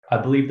I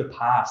believe the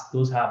past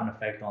does have an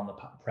effect on the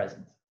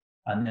present,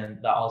 and then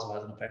that also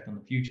has an effect on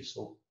the future.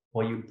 So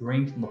what you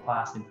bring from the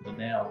past into the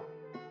now,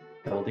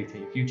 that will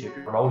dictate your future. If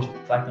you're always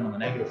reflecting on the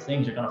negative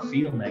things, you're gonna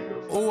feel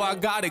negative. Oh, I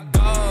gotta go.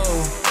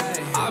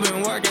 I've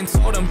been working,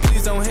 told them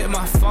please don't hit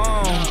my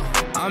phone.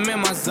 I'm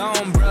in my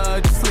zone,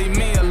 bruh, just leave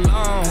me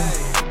alone.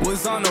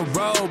 Was on the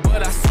road,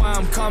 but I swear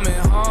I'm coming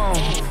home.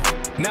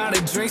 Now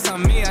the drinks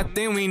on me, I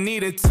think we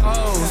need a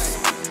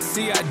toast.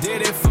 See, I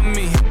did it for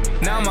me.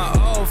 Now my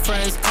old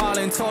friends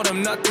calling, told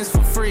them nothing's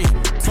for free.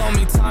 Told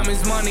me time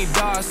is money,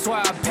 dog, swear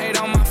I paid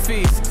all my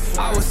fees.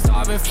 I was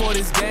starving for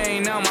this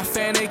game, now my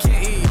family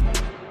can eat.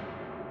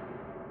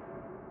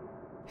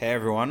 Hey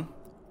everyone,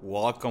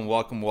 welcome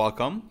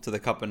to the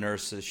Cup of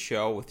Nurses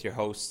show with your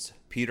hosts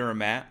Peter and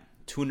Matt,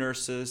 two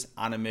nurses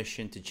on a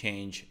mission to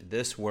change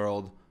this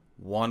world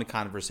one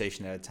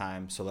conversation at a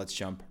time. So let's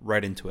jump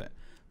right into it.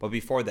 But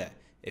before that,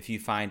 if you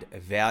find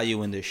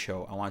value in this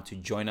show, I want to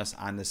join us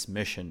on this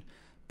mission.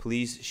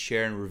 Please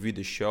share and review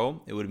the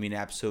show. It would mean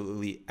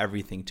absolutely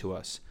everything to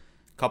us.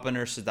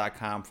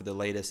 cupofnurses.com for the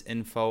latest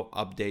info,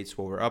 updates,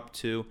 what we're up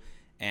to,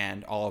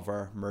 and all of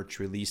our merch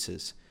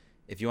releases.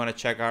 If you want to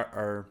check out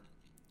our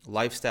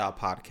lifestyle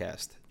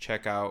podcast,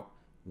 check out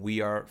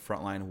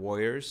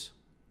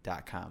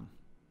wearefrontlinewarriors.com.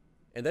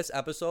 In this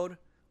episode,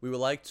 we would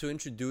like to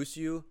introduce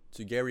you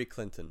to Gary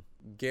Clinton.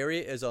 Gary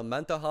is a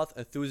mental health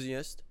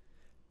enthusiast,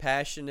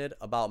 passionate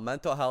about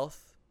mental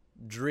health,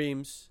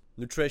 dreams,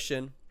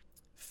 nutrition,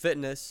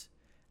 fitness,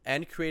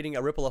 and creating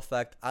a ripple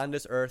effect on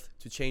this earth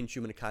to change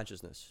human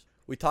consciousness.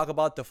 We talk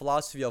about the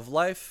philosophy of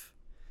life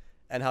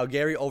and how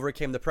Gary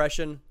overcame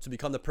depression to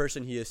become the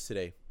person he is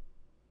today.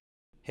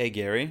 Hey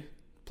Gary,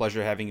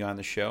 pleasure having you on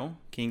the show.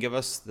 Can you give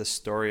us the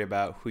story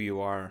about who you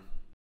are?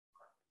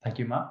 Thank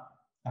you, Matt.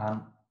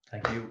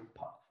 Thank you,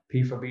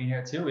 P, for being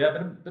here too. Yeah,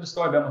 a bit of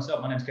story about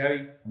myself. My name's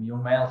Gary. I'm a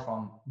young male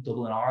from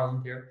Dublin,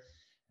 Ireland here,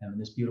 in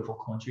this beautiful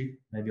country.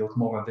 Maybe you'll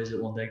come over and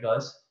visit one day,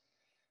 guys.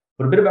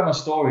 But a bit about my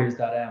story is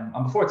that, and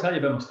before I tell you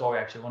about my story,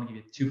 actually, I want to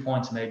give you 2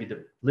 points. Maybe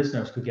the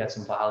listeners could get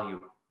some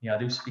value. Yeah, I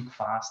do speak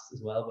fast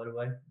as well, by the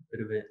way. A bit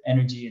of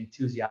energy,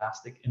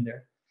 enthusiastic in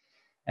there.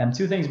 And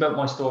 2 things about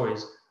my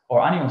stories,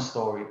 or anyone's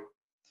story,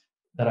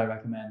 that I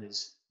recommend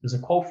is, there's a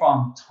quote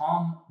from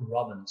Tom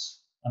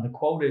Robbins. And the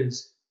quote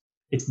is,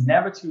 "It's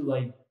never too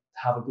late to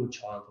have a good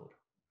childhood."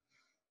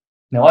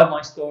 Now, I have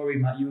my story,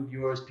 Matt, you have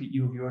yours, Pete,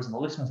 you have yours, and the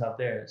listeners have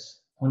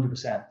theirs,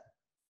 100%.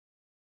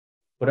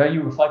 But are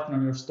you reflecting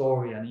on your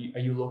story, and are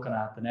you looking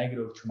at the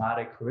negative,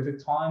 traumatic, horrific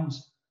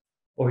times?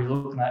 Or are you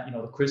looking at,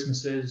 the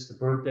Christmases, the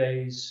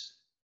birthdays,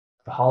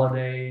 the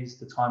holidays,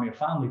 the time of your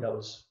family that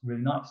was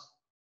really nice?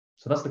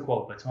 So that's the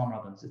quote by Tom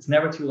Robbins. It's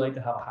never too late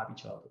to have a happy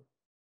childhood.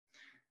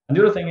 And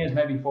the other thing is,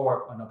 maybe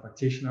for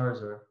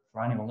practitioners or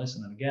for anyone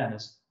listening again,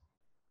 is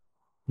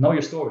know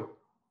your story.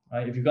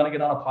 Right? If you're going to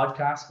get on a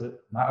podcast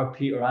with Matt or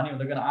Pete or anyone,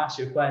 they're going to ask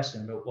you a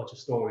question about what your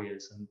story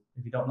is. And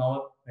if you don't know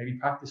it, maybe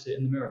practice it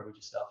in the mirror with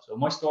yourself. So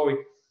my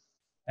story,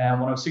 when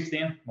I was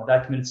 16, my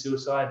dad committed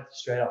suicide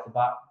straight off the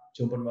bat,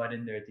 jumping right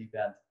in there at deep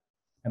end.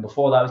 And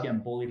before that, I was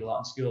getting bullied a lot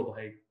in school, but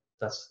hey,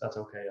 that's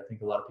okay. I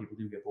think a lot of people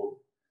do get bullied.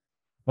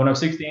 When I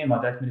was 16, my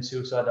dad committed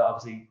suicide. That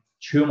obviously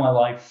threw my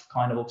life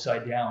kind of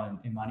upside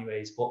down in many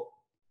ways. But,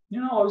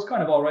 I was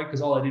kind of all right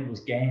because all I did was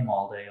game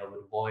all day. I would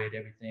avoid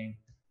everything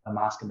and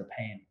masking the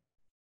pain.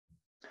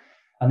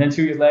 And then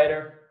 2 years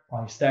later,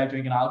 I started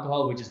drinking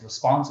alcohol, which is a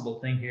responsible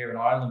thing here in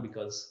Ireland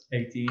because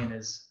 18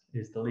 is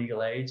the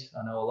legal age.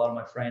 I know a lot of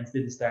my friends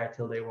didn't start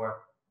till they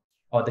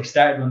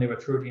started when they were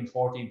 13,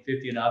 14,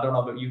 15. I don't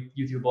know about you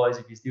two boys,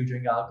 if you do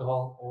drink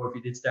alcohol or if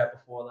you did start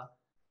before that.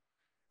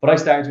 But I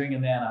started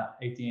drinking then at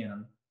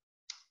 18.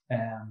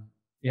 And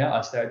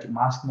I started to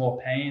mask more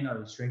pain. I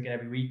was drinking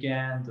every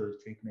weekend. I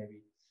was drinking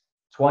maybe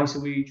twice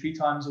a week, 3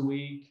 times a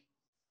week.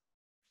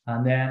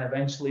 And then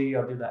eventually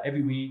I'll do that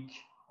every week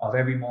of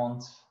every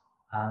month.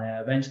 And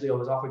eventually I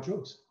was offered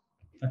drugs.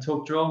 I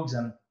took drugs,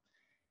 and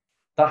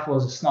that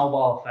was a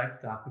snowball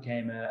effect that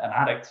became an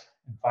addict.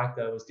 In fact,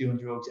 I was doing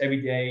drugs every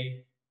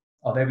day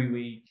of every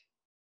week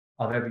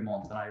of every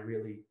month. And I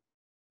really,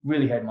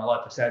 really hated my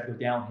life. I started to go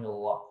downhill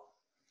a lot.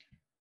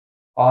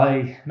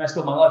 I messed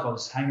up my life. I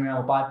was hanging around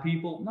with bad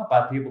people, not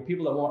bad people,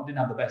 people that didn't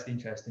have the best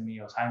interest in me.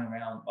 I was hanging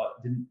around,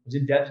 was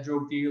in debt to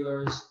drug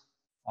dealers.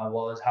 I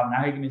was having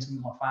arguments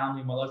with my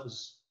family. My life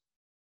was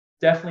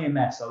definitely a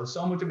mess. I was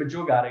so much of a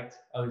drug addict.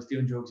 I was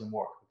doing drugs and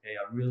work. Okay,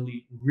 I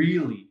really,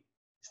 really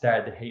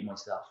started to hate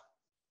myself.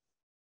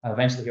 I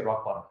eventually hit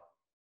rock bottom.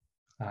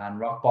 And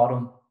rock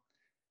bottom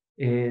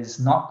is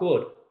not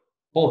good,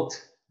 but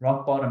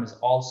rock bottom is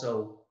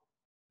also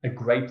a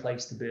great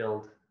place to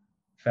build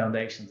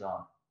foundations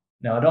on.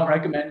 Now, I don't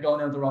recommend going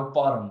down to rock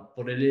bottom,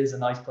 but it is a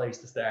nice place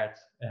to start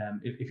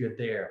if you're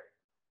there.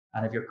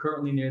 And if you're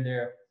currently near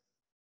there,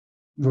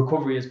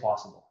 recovery is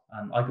possible.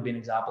 And I could be an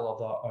example of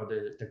that, or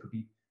there could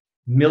be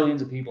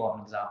millions of people have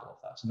an example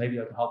of that. So maybe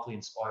I can hopefully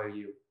inspire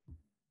you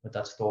with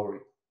that story.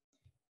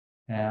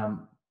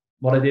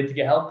 What I did to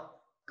get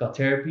help, got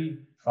therapy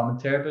from a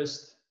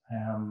therapist.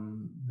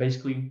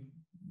 Basically,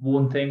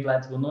 one thing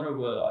led to another.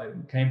 Well, I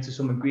came to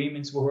some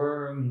agreements with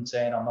her and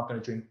saying I'm not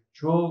going to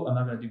I'm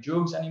not going to do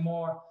drugs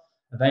anymore.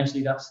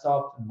 Eventually that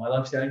stopped and my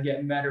life started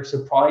getting better.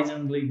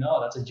 Surprisingly, no,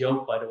 that's a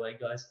joke, by the way,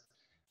 guys.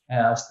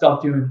 I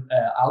stopped doing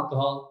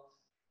alcohol.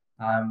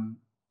 Then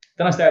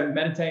I started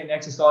meditating,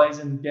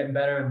 exercising, getting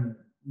better, and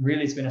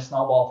really it's been a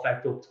snowball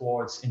effect up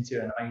towards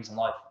into an amazing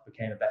life. I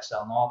became a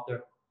best-selling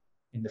author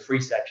in the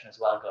free section as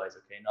well, guys.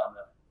 Okay, not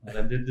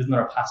in the there's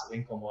another passive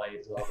income way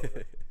as well.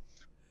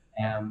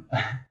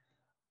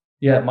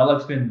 Yeah, my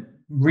life's been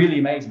really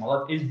amazing. My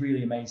life is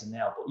really amazing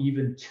now, but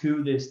even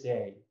to this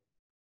day,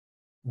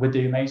 with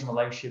the amazing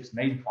relationships,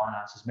 amazing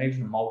finances,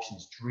 amazing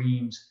emotions,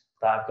 dreams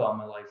that I've got in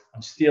my life,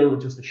 I'm still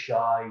just a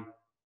shy,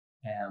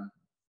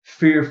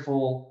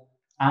 fearful,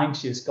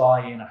 anxious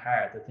guy in a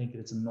heart. I think that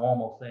it's a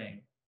normal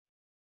thing.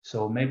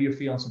 So maybe you're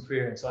feeling some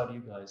fear inside of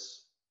you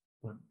guys,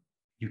 but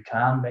you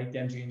can make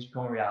them dreams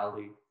become a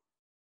reality.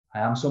 I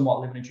am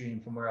somewhat living a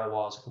dream from where I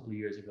was a couple of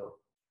years ago.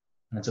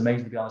 And it's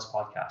amazing to be on this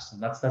podcast.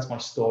 And that's my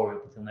story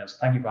up until now. So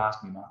thank you for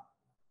asking me, Matt.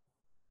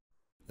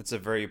 It's a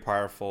very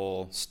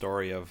powerful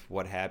story of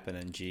what happened.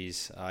 And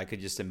geez, I could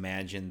just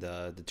imagine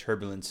the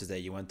turbulences that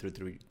you went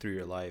through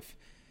your life.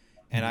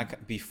 And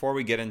before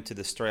we get into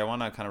the story, I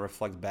want to kind of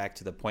reflect back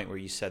to the point where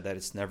you said that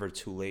it's never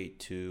too late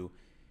to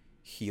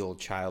heal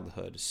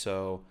childhood.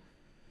 So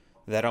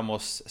that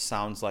almost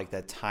sounds like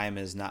that time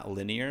is not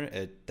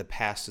linear. The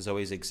past is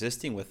always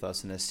existing with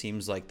us, and it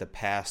seems like the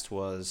past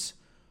was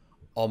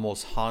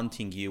almost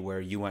haunting you, where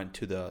you went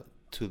to the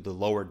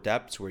lower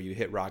depths, where you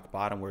hit rock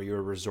bottom, where you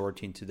were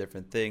resorting to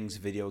different things,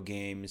 video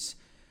games,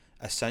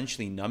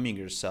 essentially numbing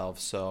yourself.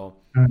 So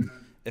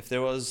if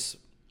there was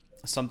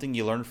something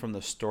you learned from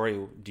the story,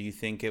 do you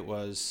think it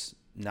was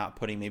not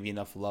putting maybe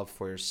enough love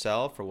for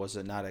yourself, or was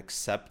it not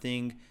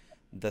accepting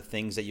the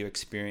things that you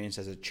experienced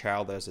as a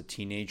child, as a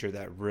teenager,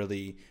 that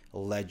really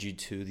led you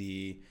to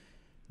the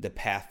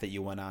path that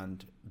you went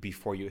on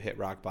before you hit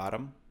rock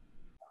bottom?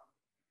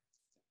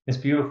 It's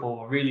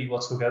beautiful. Really,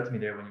 what stuck out to me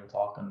there when you were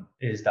talking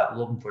is that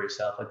loving for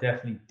yourself. I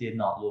definitely did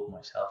not love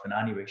myself in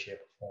any way, shape,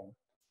 or form.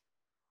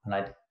 And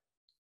I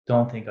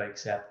don't think I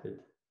accepted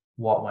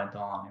what went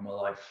on in my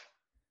life.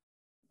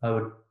 I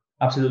would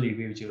absolutely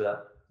agree with you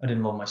that I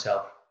didn't love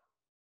myself.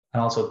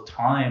 And also,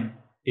 time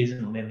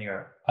isn't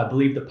linear. I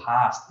believe the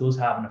past does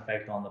have an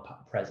effect on the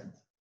present.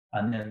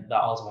 And then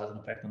that also has an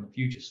effect on the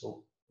future.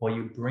 So what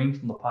you bring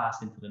from the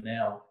past into the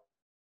now,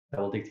 that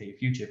will dictate your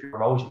future. If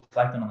you're always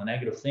reflecting on the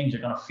negative things,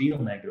 you're going to feel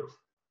negative.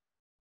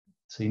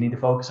 So you need to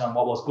focus on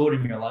what was good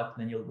in your life,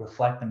 and then you'll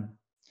reflect and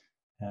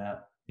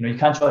you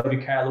can't drive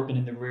your car looking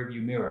in the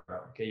rearview mirror.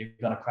 Okay, you're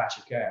going to crash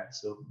your car.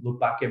 So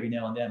look back every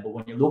now and then. But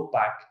when you look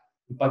back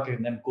at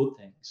them good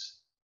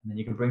things, and then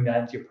you can bring that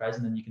into your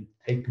present, and you can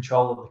take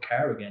control of the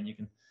car again. You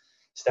can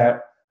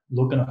start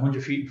looking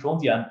 100 feet in front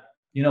of you. And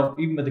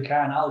even with the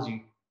car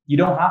analogy, you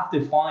don't have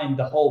to find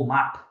the whole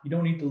map. You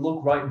don't need to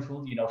look right in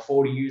front of you,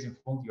 40 years in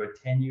front of you, or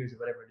 10 years, or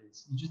whatever it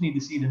is. You just need to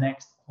see the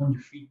next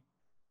 100 feet.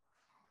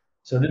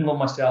 So I didn't love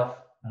myself,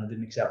 and I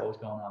didn't accept what was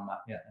going on, Matt.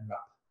 Yeah,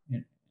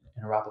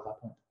 in a wrap at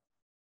that point.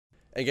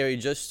 And Gary,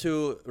 just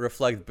to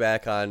reflect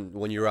back on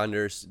when you were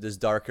under this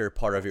darker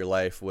part of your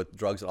life with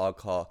drugs and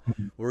alcohol,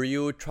 were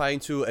you trying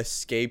to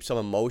escape some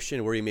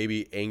emotion? Were you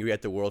maybe angry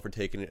at the world for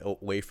taking it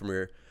away from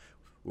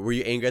were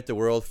you angry at the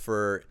world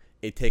for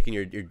it taking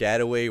your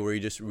dad away? Were you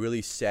just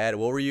really sad?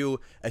 What were you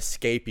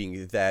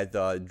escaping that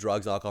the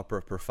drugs and alcohol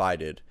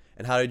provided?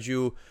 And how did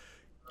you,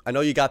 I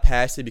know you got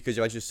past it because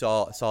you actually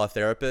saw a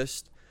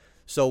therapist.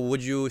 So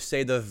would you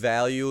say the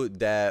value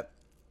that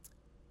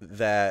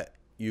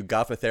you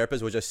got from a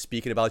therapist was just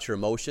speaking about your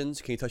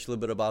emotions? Can you touch a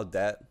little bit about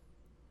that?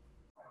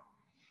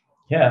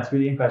 Yeah, it's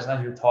really interesting.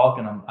 As you're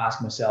talking, I'm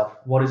asking myself,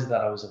 what is it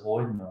that I was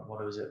avoiding, or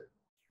what was it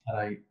that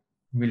I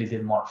really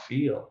didn't want to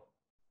feel?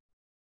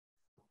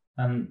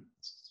 And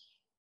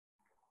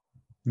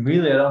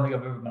really, I don't think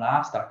I've ever been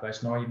asked that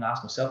question, or even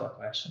asked myself that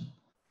question.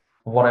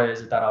 What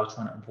is it that I was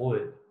trying to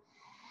avoid?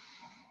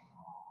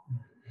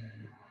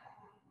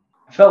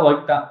 I felt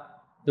like that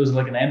there was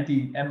like an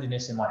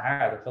emptiness in my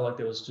heart. I felt like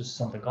there was just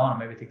something gone.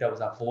 Maybe I think that was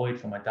that void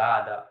from my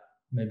dad that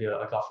maybe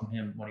I got from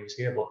him when he was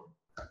here, but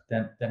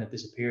then it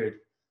disappeared.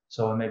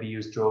 So I maybe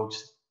used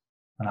drugs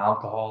and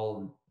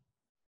alcohol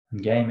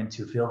and gaming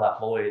to fill that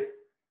void.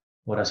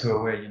 But as we're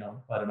aware,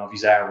 I don't know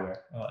if you are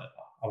aware.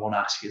 I won't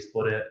ask you,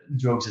 but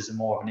drugs is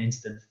more of an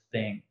instant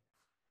thing.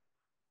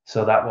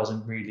 So that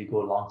wasn't really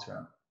good long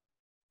term.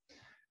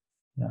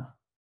 Yeah.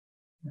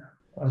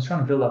 I was trying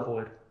to fill that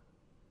void.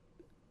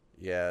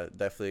 Yeah,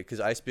 definitely. Because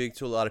I speak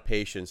to a lot of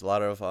patients,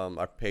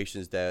 our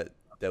patients that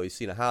we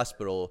see in a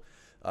hospital.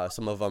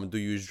 Some of them do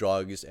use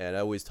drugs, and I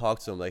always talk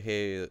to them like,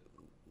 hey,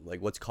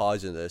 like what's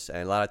causing this?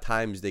 And a lot of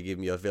times they give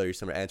me a very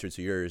similar answer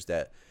to yours,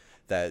 that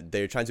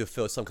they're trying to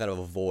fill some kind of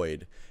a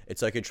void.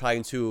 It's like you're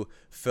trying to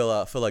fill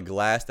a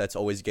glass that's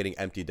always getting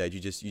empty, that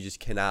you just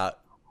cannot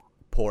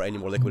pour any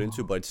more liquid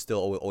into, but it's still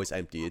always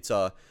empty. It's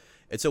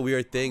a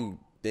weird thing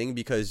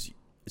because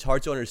it's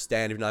hard to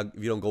understand if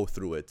you don't go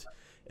through it.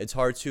 It's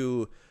hard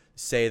to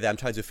say that I'm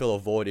trying to fill a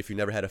void if you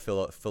never had to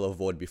fill a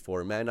void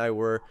before. Matt and I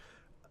were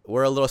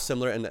we're a little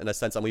similar in a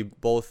sense, and we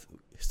both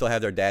still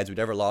have their dads. We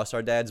never lost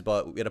our dads,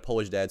 but we had a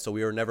Polish dad, so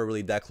we were never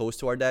really that close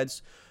to our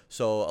dads.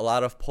 So a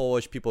lot of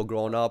Polish people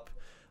growing up,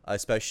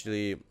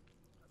 especially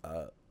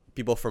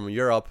people from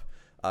Europe,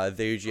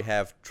 they usually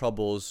have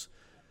troubles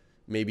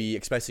maybe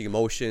expressing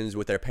emotions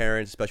with their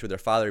parents, especially with their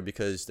father,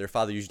 because their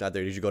father usually not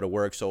there. They usually go to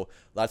work. So a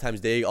lot of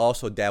times they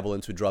also dabble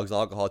into drugs and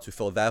alcohol to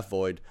fill that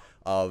void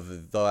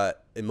of the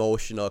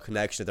emotional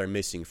connection that they're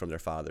missing from their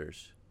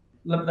fathers.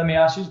 Let me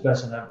ask you a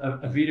question.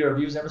 Have either of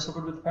you ever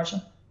suffered with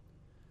depression?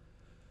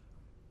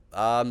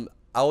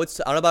 I would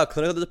say, I don't know about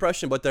clinical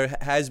depression, but there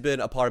has been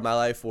a part of my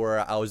life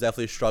where I was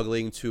definitely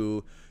struggling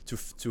to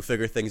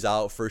figure things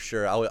out for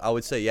sure. I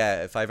would say,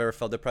 yeah, if I've ever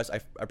felt depressed, I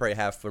probably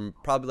have, from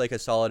probably like a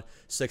solid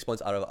 6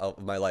 months out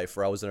of my life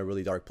where I was in a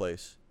really dark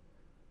place.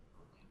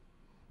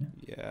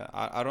 Yeah,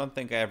 I don't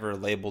think I ever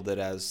labeled it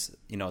as,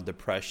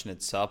 depression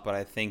itself, but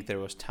I think there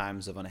was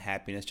times of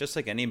unhappiness, just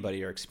like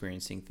anybody are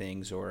experiencing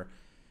things, or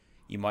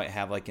you might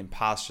have like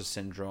imposter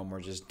syndrome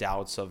or just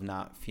doubts of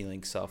not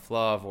feeling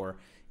self-love, or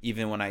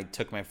even when I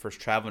took my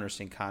first travel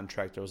nursing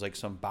contract, there was like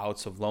some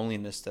bouts of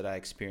loneliness that I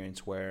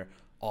experienced where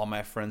all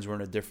my friends were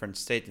in a different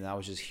state and I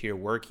was just here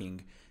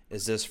working.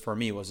 Is this for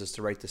me? Was this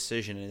the right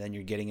decision? And then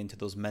you're getting into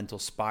those mental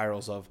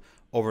spirals of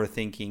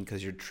overthinking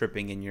because you're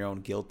tripping in your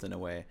own guilt in a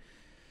way.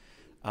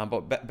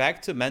 But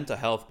back to mental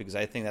health, because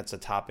I think that's a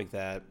topic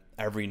that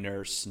every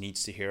nurse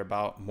needs to hear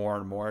about more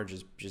and more,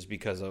 just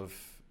because of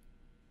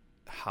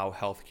how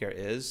healthcare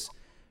is.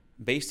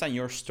 Based on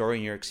your story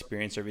and your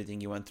experience,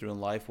 everything you went through in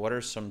life, what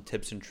are some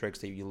tips and tricks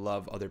that you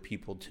love other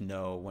people to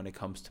know when it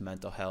comes to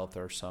mental health,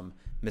 or some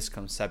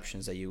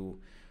misconceptions that you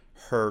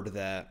heard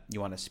that you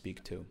want to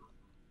speak to?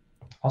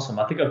 Awesome.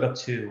 I think I've got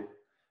two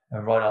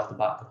right off the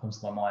bat that comes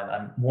to my mind.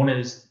 And one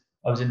is,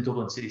 I was in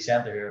Dublin city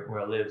centre here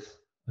where I live.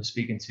 I was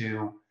speaking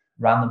to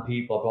random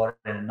people. I brought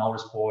in a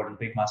notice board, a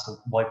big massive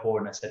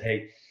whiteboard, and I said,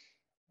 hey,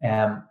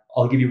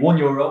 I'll give you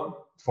 €1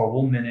 for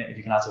 1 minute if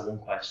you can answer one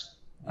question.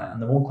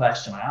 And the one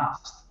question I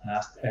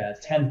asked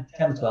 10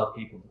 to 12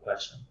 people the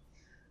question.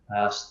 I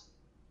asked,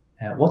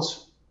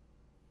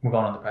 we're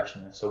going on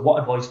depression. So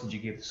what advice would you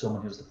give to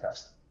someone who's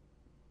depressed?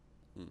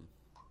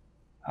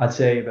 I'd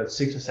say about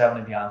 6 or 7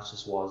 of the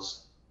answers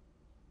was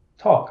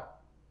talk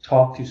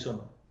to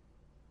someone.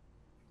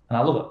 And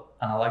I love it.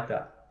 And I like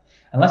that.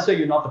 And let's say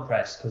you're not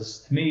depressed,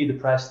 because to me,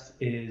 depressed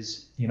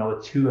is,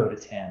 a 2 out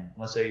of 10.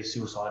 Let's say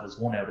suicide is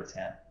 1 out of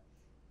 10. And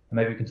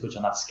maybe we can touch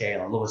on that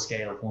scale. I love a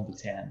scale of 1 to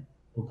 10.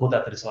 We'll put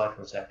that to the side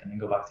for a second and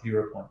go back to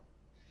your point.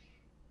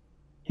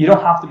 You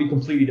don't have to be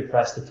completely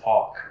depressed to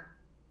talk.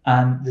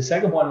 And the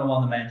second one I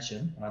want to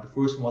mention, the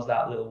first one was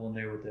that little one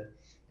there with the,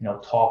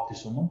 talk to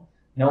someone.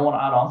 Now I want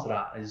to add on to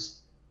that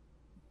is,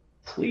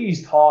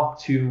 please talk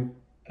to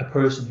a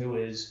person who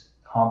is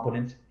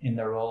competent in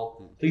their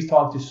role. Please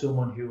talk to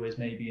someone who is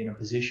maybe in a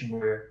position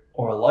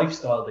or a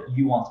lifestyle that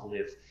you want to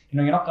live.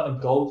 You're not going to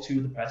go to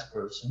a depressed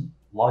person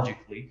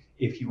logically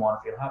if you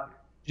want to feel happier.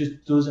 It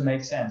just doesn't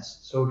make sense.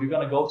 So if you're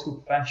going to go to a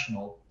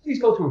professional, please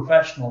go to a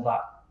professional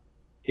that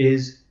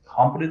is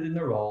competent in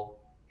their role,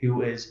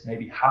 who is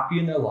maybe happy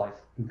in their life,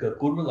 who've got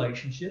good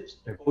relationships,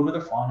 they're good with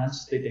their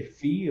finances, they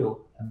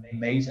feel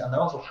amazing, and they're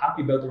also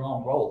happy about their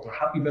own role. They're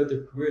happy about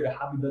their career, they're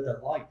happy about their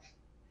life.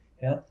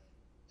 Yeah.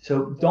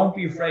 So don't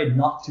be afraid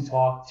not to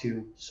talk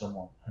to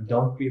someone, and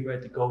don't be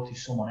afraid to go to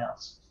someone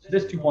else. So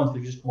there's 2 points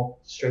that just come up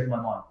straight to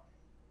my mind.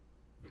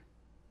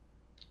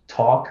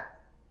 Talk,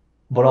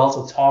 but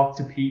also talk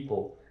to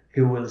people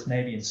who will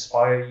maybe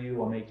inspire you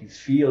or make you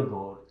feel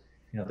good.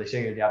 They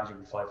say you're the average of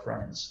your 5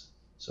 friends.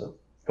 So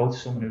go to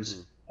someone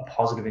who's a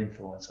positive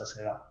influence, I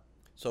say that.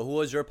 So who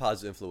was your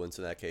positive influence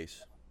in that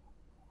case?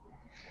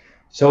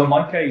 So in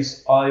my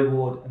case, I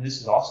would, and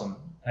this is awesome,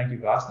 thank you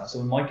for asking that. So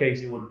in my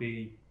case, it would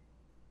be,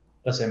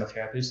 let's say my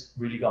therapist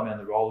really got me on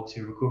the road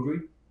to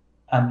recovery.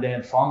 And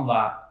then from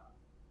that,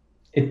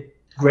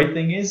 great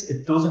thing is,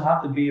 it doesn't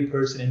have to be a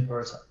person in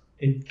person.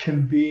 It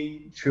can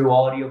be through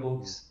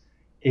audiobooks.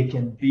 It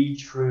can be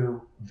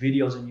through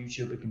videos on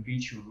YouTube. It can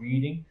be through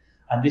reading.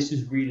 And this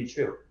is really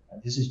true.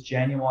 And this is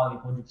genuinely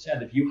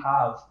 100%. If you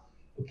have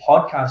a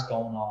podcast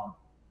going on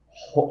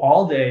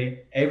all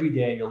day, every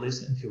day, you're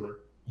listening to it,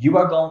 you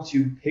are going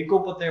to pick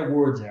up what their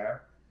words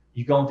are.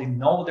 You're going to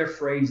know what their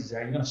phrases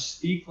are. You're going to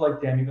speak like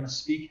them. You're going to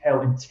speak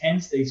how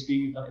intense they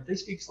speak. If they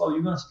speak slow,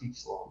 you're going to speak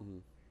slow.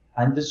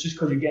 And that's just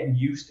because you're getting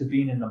used to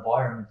being in an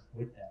environment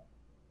with them.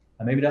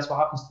 And maybe that's what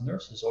happens to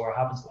nurses, or it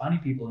happens to any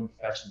people in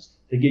professions.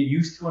 They get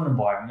used to an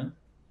environment,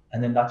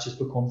 and then that just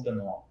becomes the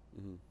norm.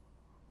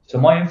 So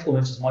my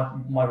influences,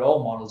 my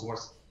role models were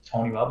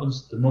Tony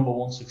Robbins, the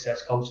 #1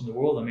 success coach in the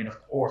world.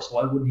 Of course,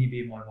 why wouldn't he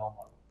be my role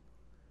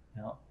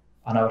model?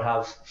 And I would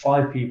have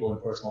 5 people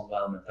in personal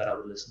development that I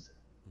would listen to.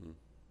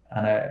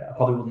 And I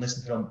probably wouldn't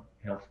listen to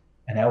them,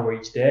 an hour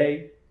each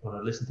day, but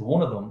I'd listen to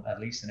one of them at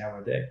least an hour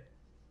a day.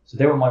 So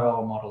they were my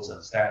role models at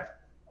the start,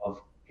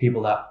 of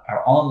people that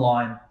are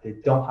online. They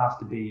don't have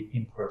to be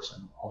in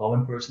person, although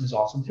in person is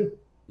awesome too.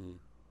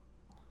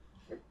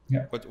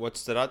 Yeah. What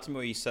stood out to me,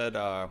 what you said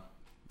a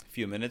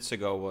few minutes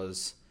ago,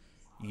 was,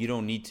 you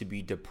don't need to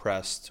be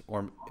depressed,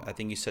 or I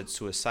think you said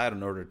suicidal,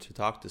 in order to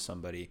talk to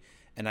somebody.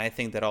 And I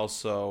think that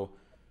also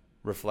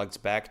reflects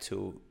back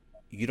to,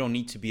 you don't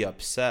need to be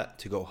upset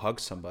to go hug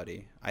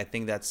somebody. I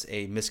think that's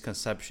a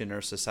misconception in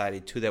our society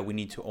too, that we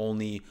need to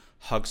only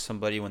hug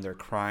somebody when they're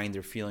crying,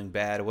 they're feeling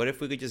bad. What if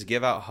we could just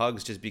give out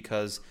hugs just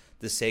because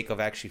the sake of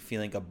actually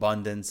feeling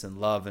abundance and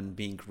love and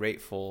being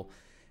grateful,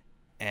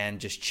 and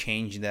just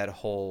changing that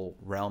whole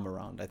realm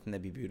around? I think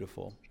that'd be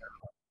beautiful.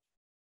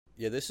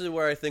 Yeah, this is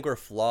where I think we're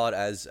flawed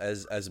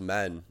as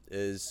men,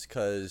 is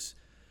because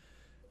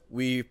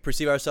we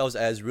perceive ourselves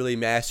as really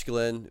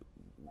masculine.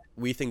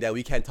 We think that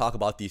we can't talk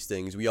about these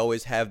things. We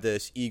always have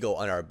this ego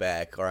on our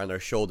back or on our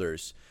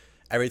shoulders.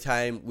 Every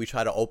time we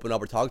try to open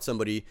up or talk to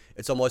somebody,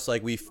 it's almost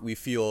like we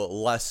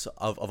feel less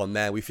of a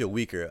man. We feel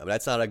weaker. I mean,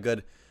 that's not a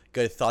good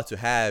thought to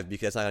have,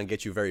 because it's not going to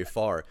get you very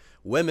far.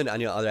 Women, on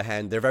the other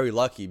hand, they're very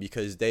lucky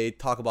because they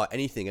talk about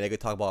anything, and they could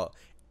talk about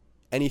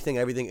anything,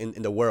 everything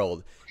in the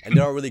world, and they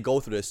don't really go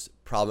through this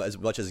problem as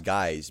much as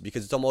guys,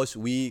 because it's almost,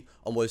 we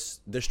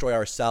almost destroy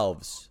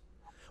ourselves.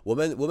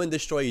 Women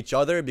destroy each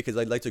other because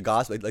they like to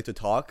gossip, they like to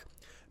talk.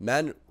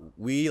 Men,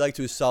 we like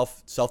to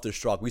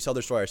self-destruct. We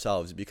self-destroy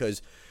ourselves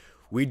because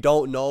we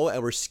don't know,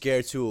 and we're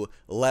scared to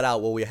let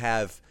out what we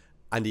have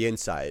on the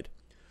inside.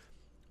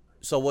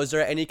 So was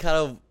there any kind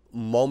of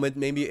moment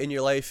maybe in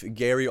your life,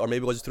 Gary, or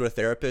maybe it was through a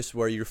therapist,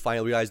 where you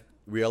finally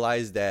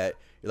realized that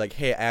you're like,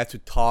 hey, I have to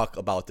talk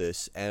about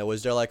this? And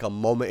was there like a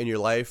moment in your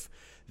life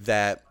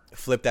that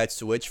flipped that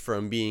switch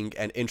from being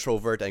an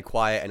introvert and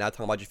quiet and not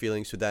talking about your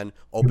feelings to then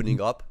opening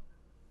up?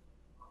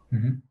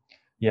 Mm-hmm.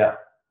 Yeah,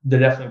 there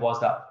definitely was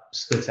that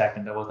split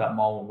second. There was that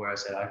moment where I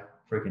said, I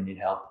freaking need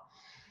help.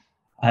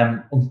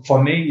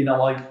 For me,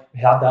 I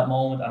had that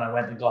moment, and I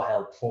went and got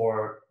help.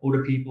 For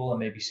other people, and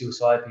maybe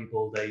suicide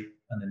people,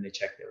 and then they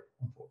checked out,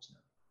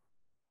 unfortunately.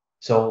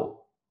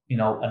 So,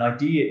 an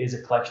idea is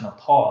a collection of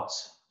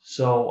thoughts.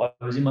 So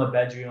I was in my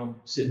bedroom,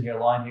 sitting here,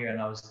 lying here,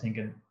 and I was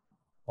thinking,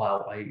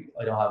 wow, I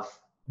don't have,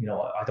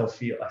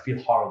 I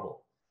feel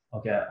horrible.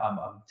 Okay, I'm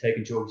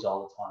taking drugs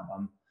all the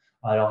time.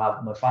 I don't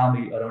have my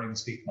family. I don't even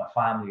speak to my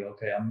family.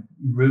 Okay, I'm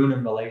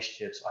ruining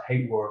relationships. I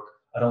hate work.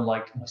 I don't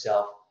like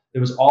myself. There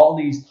was all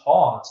these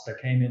thoughts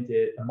that came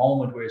into a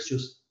moment where it's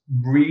just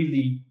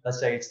really, let's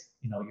say it's,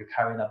 you're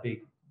carrying that big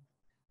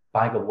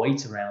bag of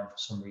weights around for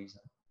some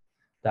reason.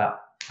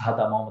 That I had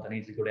that moment. I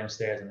needed to go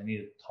downstairs and I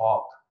needed to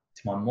talk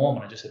to my mom,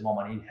 and I just said, Mom,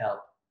 I need help.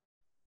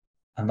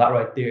 And that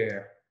right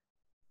there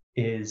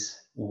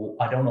is,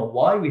 I don't know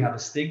why we have a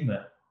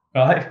stigma,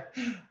 right?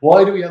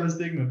 Why do we have a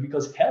stigma?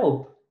 Because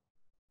help,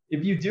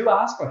 if you do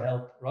ask for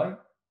help, right,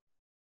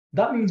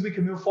 that means we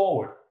can move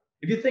forward.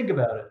 If you think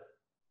about it,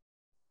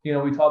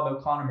 we talk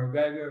about Conor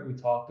McGregor, we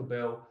talk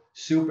about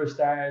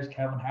superstars,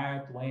 Kevin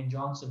Hart, Dwayne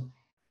Johnson.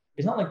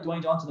 It's not like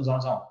Dwayne Johnson is on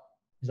his own.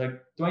 It's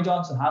like Dwayne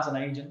Johnson has an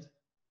agent,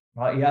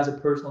 right? He has a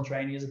personal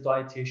trainer, he has a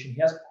dietitian,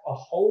 he has a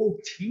whole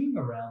team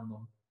around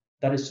him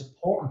that is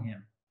supporting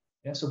him.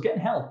 Yeah, so getting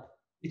help.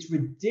 It's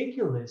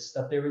ridiculous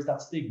that there is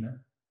that stigma.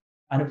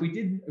 And if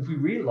we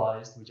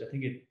realized, which I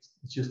think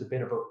it's just a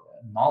bit of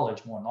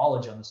more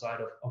knowledge on the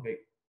side of, okay,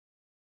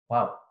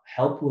 wow,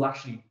 help will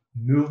actually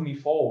move me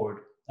forward.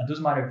 And it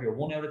doesn't matter if you're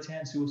 1 out of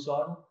 10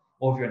 suicidal,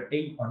 or if you're an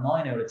 8 or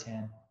 9 out of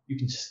 10, you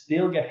can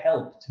still get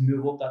help to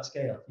move up that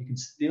scale. You can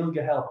still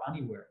get help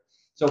anywhere.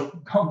 So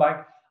come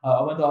back,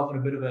 I went off on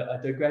a bit of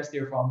I digressed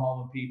there for a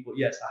moment, people.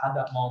 Yes, I had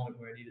that moment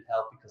where I needed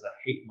help because I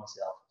hate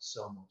myself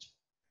so much.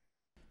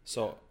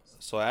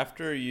 So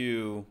after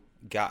you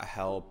got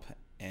help,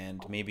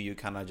 and maybe you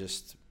kind of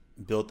just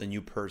built a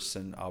new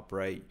person up,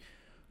 right?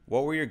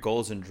 What were your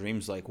goals and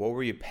dreams like? What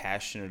were you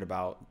passionate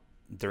about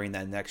during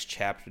that next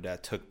chapter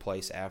that took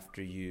place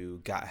after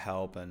you got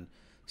help and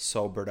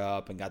sobered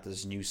up and got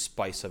this new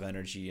spice of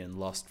energy and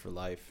lust for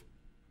life?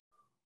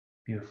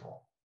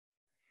 Beautiful.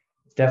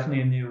 It's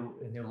definitely a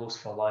new lust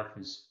for life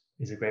is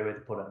a great way to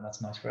put it, and that's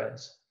a nice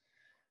phrase.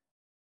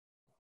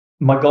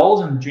 My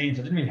goals and dreams,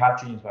 I didn't really have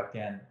dreams back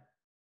then,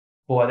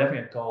 but I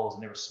definitely had goals,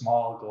 and they were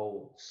small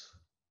goals,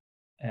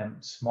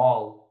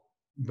 small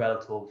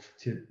relative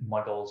to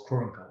my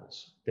current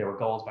goals. They were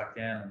goals back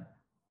then, and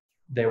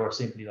they were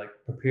simply like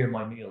prepare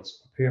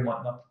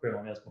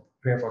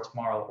for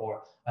tomorrow.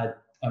 Or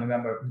I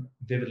remember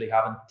vividly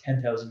having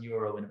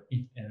 €10,000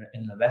 in an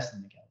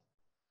investment account,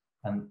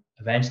 and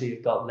eventually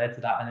it led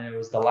to that, and then it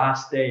was the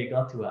last day I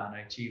got to it, and I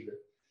achieved it.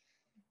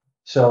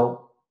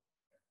 So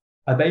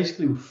I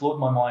basically would flood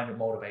my mind with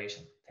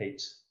motivation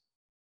tapes.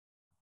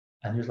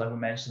 And just like we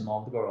mentioned a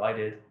moment ago, I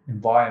did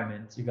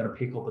environment, you're going to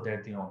pick up what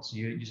they're doing. So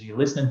you're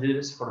listening to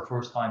this for the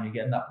first time, you're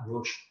getting that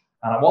rush.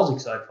 And I was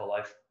excited for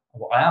life.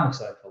 I am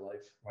excited for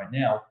life right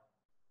now.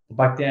 But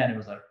back then it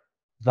was like,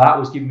 that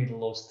was giving me the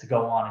lust to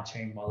go on and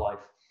change my life.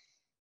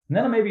 And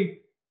then maybe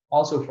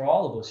also for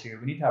all of us here,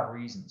 we need to have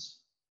reasons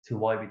to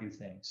why we do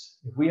things.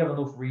 If we have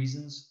enough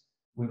reasons,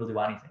 we will do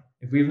anything.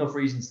 If we have enough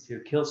reasons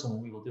to kill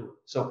someone, we will do it.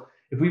 So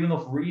if we have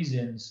enough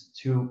reasons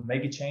to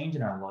make a change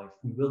in our life,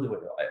 we will do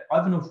it. I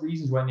have enough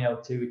reasons right now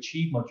to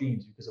achieve my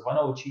dreams, because if I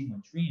know achieve my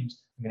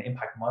dreams, I'm going to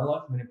impact my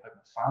life, I'm going to impact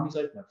my family's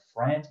life, my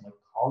friends, my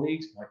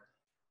colleagues, my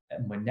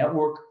my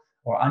network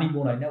or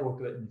anyone I network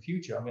with in the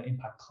future. I'm going to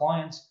impact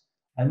clients.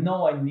 I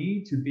know I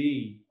need to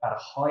be at a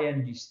high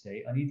energy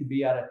state. I need to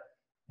be at a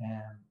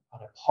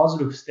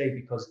positive state,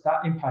 because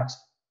that impacts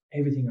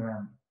everything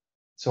around me.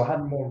 So I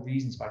had more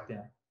reasons back then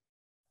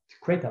to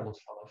create that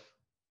lust for life.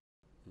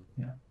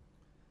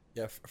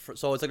 Yeah.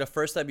 So it's like the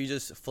first step, you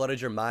just flooded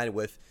your mind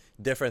with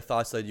different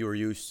thoughts that you were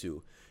used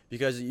to,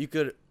 because you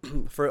could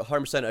for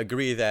 100%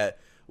 agree that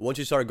once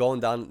you start going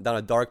down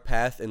a dark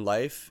path in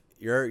life,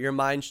 your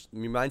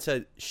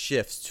mindset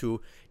shifts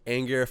to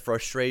anger,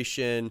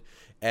 frustration,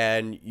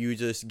 and you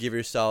just give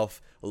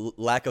yourself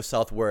lack of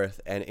self-worth.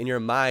 And in your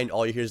mind,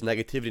 all you hear is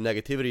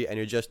negativity, and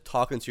you're just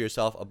talking to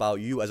yourself about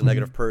you as a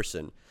negative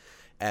person.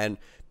 And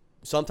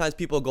sometimes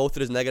people go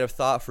through this negative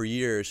thought for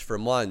years, for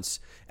months,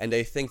 and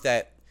they think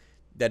that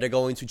they're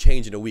going to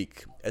change in a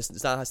week.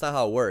 It's not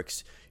how it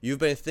works. You've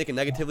been thinking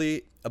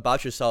negatively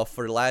about yourself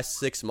for the last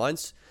 6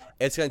 months.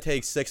 It's going to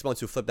take 6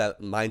 months to flip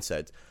that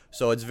mindset.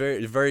 So it's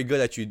very, very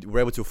good that you were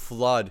able to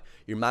flood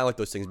your mind with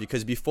those things,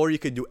 because before you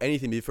could do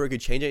anything, before you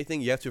could change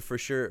anything, you have to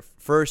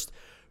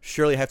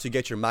surely have to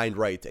get your mind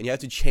right, and you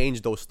have to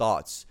change those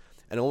thoughts.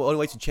 And the only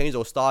way to change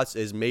those thoughts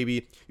is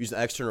maybe use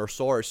an external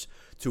source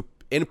to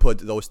input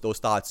those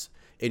thoughts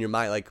in your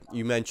mind. Like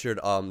you mentioned,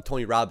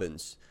 Tony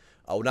Robbins.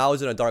 When I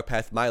was in a dark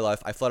path in my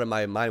life, I flooded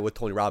my mind with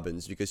Tony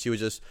Robbins, because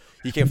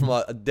he came from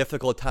a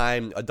difficult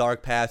time, a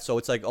dark path. So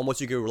it's like almost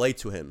you could relate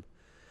to him.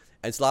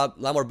 And it's a lot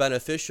more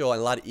beneficial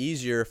and a lot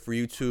easier for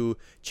you to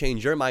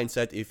change your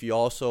mindset if you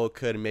also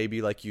could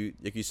maybe, like you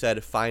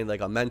said, find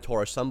like a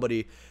mentor or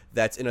somebody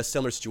that's in a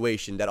similar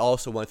situation that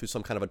also went through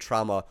some kind of a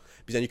trauma,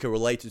 because then you can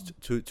relate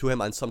to him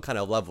on some kind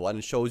of level. And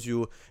it shows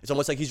you, it's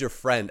almost like he's your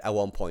friend at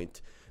one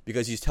point,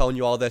 because he's telling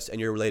you all this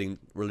and you're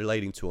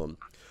relating to him.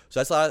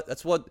 So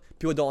that's what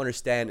people don't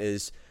understand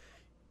is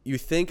you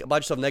think about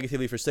yourself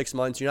negatively for 6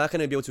 months, you're not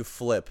going to be able to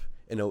flip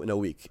in a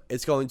week.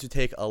 It's going to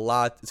take a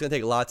lot. It's going to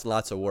take lots and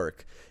lots of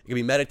work. It could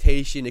be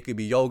meditation. It could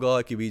be yoga.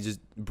 It could be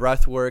just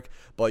breath work.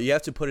 But you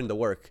have to put in the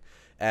work.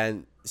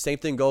 And same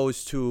thing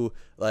goes to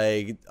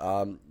like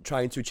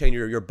trying to change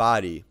your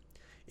body.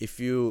 If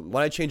you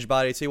want to change your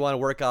body, say you want to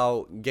work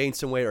out, gain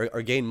some weight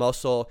or gain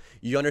muscle,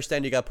 you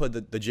understand you got to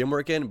put the gym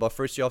work in. But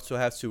first you also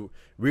have to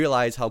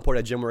realize how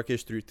important that gym work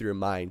is through your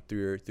mind,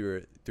 through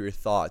your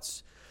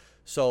thoughts.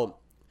 So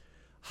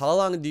how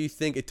long do you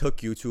think it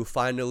took you to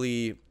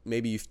finally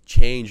maybe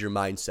change your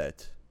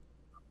mindset?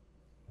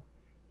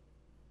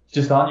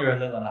 Just on your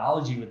little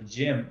analogy with the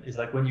gym, is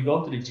like when you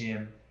go to the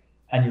gym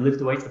and you lift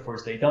the weights the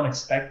first day, don't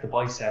expect the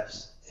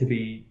biceps to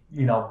be,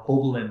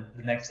 bubbling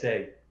the next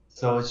day.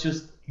 So it's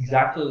just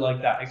exactly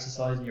like that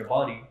exercise in your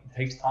body. It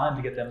takes time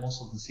to get them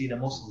muscles and see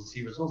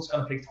results. It's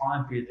going to take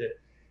time for you to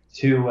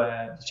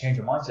change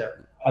your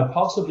mindset. I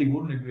possibly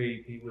wouldn't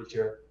agree, Pete, with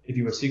if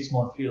you were 6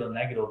 months feeling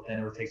negative, then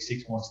it would take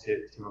 6 months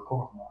to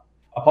recover from that.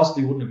 I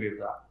possibly wouldn't agree with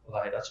that,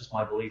 but that's just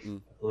my belief. I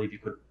believe you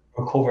could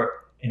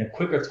recover in a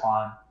quicker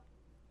time,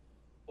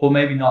 but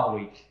maybe not a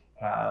week.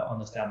 I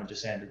understand what you're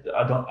saying.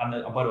 By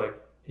the way,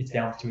 it's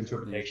down to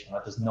interpretation.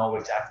 Right? There's no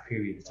exact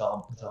period. It's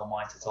all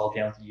mindset. It's all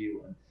down to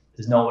you, and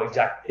there's no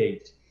exact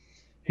date.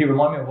 Hey,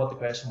 remind me of what the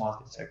question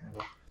was a second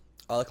ago.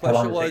 The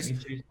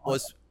question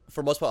was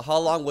for most part, how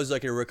long was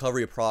like your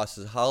recovery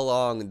process? How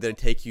long did it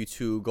take you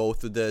to go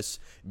through this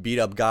beat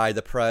up guy,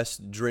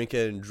 depressed,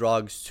 drinking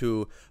drugs,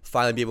 to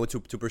finally be able to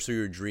pursue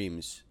your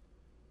dreams?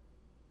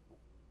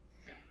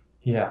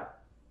 Yeah.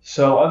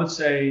 So I would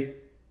say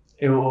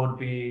it would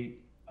be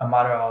a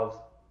matter of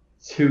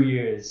 2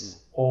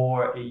 years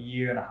or a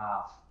year and a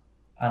half.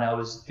 And I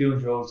was doing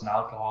drugs and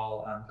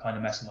alcohol and kind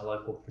of messing my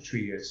life up for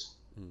 3 years.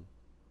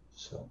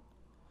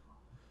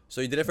 So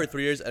you did it for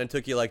 3 years, and it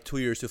took you like 2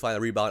 years to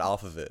finally rebound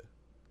off of it.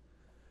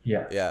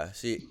 Yeah. Yeah.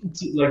 See,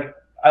 like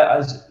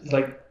it's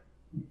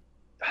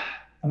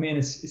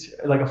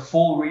like a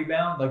full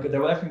rebound. Like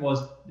the thing was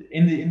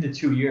in the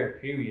 2 year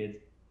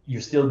period,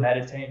 you're still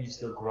meditating, you're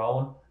still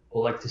growing. But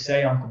like to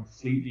say I'm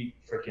completely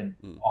freaking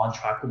on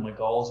track with my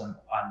goals and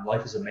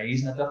life is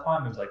amazing at that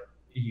time, it was like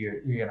a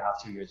year and a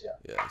half, 2 years.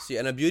 Yeah. See,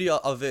 and the beauty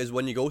of it is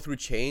when you go through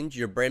change,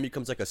 your brain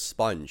becomes like a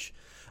sponge.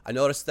 I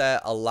noticed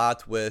that a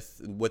lot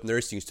with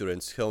nursing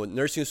students. So in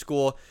nursing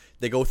school,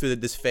 they go through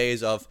this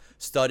phase of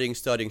studying.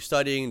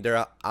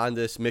 They're on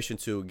this mission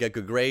to get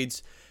good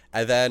grades.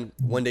 And then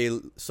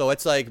so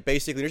it's like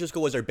basically nursing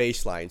school was their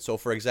baseline. So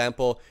for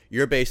example,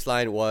 your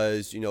baseline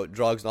was,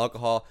 drugs and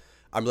alcohol.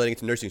 I'm relating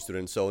to nursing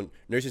students. So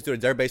nursing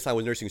students, their baseline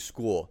was nursing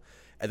school.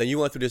 And then you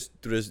went through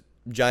this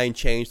giant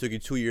change, took you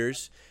 2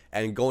 years.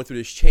 And going through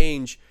this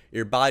change,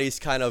 your body's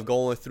kind of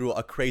going through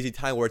a crazy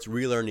time where it's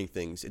relearning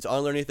things. It's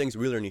unlearning things,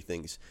 relearning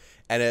things.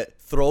 And it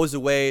throws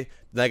away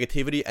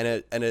negativity and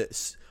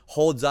it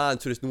holds on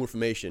to this new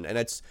information. And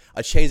it's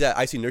a change that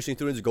I see nursing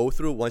students go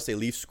through once they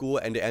leave school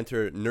and they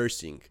enter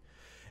nursing.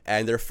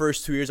 And their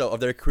first 2 years of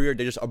their career,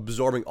 they're just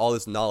absorbing all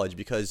this knowledge,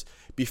 because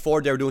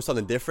before they were doing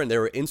something different. They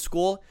were in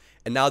school,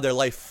 and now their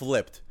life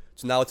flipped.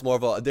 So now it's more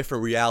of a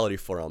different reality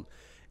for them.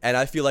 And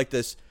I feel like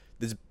this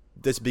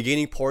this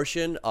beginning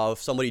portion of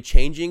somebody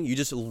changing, you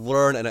just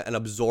learn and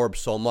absorb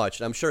so much.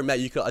 And I'm sure, Matt,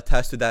 you could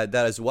attest to that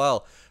as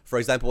well. For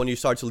example, when you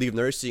start to leave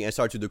nursing and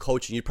start to do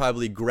coaching, you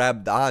probably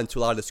grabbed on to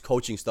a lot of this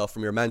coaching stuff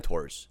from your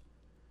mentors.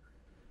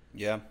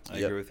 Yeah, I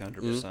agree with you 100%.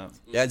 Mm-hmm.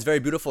 Yeah, it's very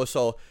beautiful.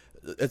 So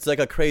it's like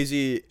a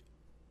crazy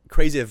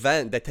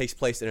event that takes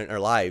place in our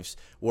lives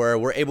where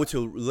we're able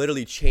to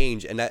literally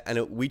change, and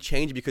we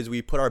change because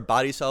we put our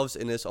body selves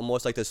in this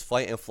almost like this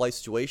fight and flight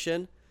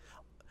situation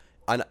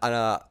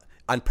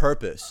on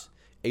purpose.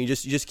 And you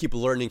just keep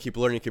learning,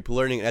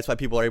 and that's why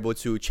people are able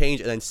to change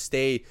and then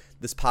stay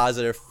this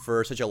positive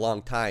for such a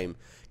long time.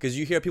 Because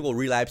you hear people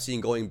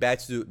relapsing, going back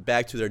to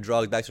their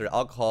drugs, back to their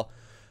alcohol.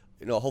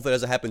 You know, hopefully it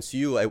doesn't happen to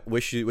you. I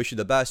wish you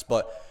the best,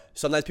 but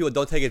sometimes people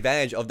don't take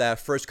advantage of that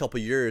first couple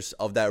of years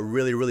of that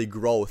really, really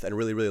growth and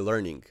really, really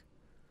learning.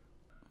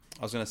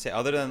 I was gonna say,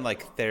 other than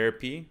like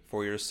therapy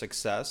for your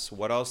success,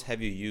 what else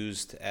have you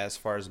used as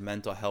far as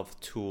mental health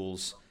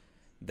tools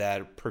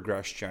that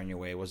progressed you on your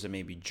way? Was it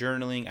maybe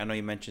journaling? I know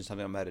you mentioned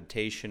something about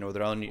meditation. Or were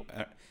there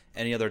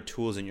any other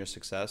tools in your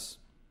success?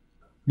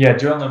 Yeah,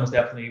 journaling was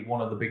definitely one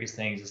of the biggest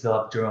things. I still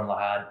have the journal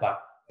I had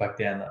back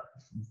then,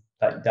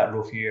 that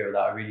rough year that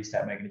I really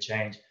started making a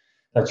change.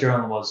 That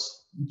journal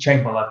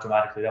changed my life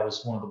dramatically. That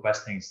was one of the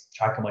best things.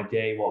 Tracking my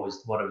day, what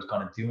I was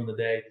going to do in the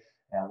day,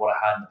 and what I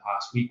had in the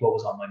past week, what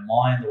was on my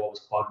mind, or what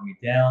was bogging me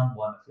down,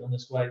 why am I feeling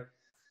this way.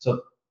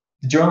 So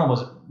the journal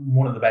was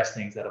one of the best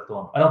things that I've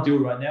done. I don't do it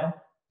right now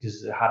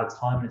because it had its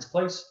time and its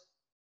place.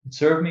 It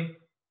served me.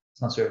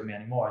 It's not serving me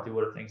anymore. I do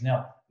other things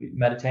now.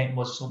 Meditating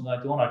was something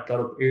I'd done. I'd got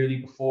up early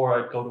before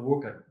I'd go to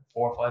work at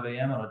 4 or 5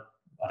 a.m. and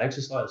I'd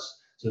exercise.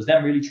 So it's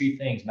them really 3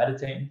 things: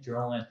 meditating,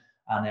 journaling,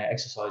 and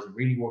exercising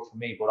really worked for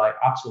me. But I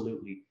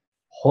absolutely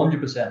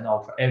 100%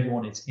 know for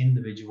everyone it's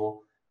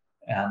individual,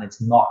 and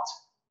it's not.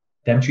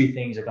 Them 3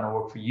 things are going to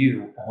work for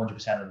you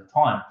 100% of the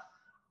time.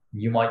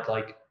 You might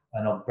like,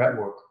 I know, breath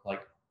work,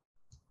 like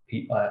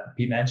Pete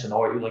mentioned,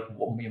 or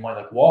you might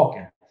like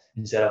walking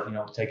instead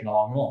of taking a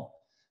long run.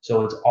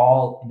 So it's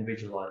all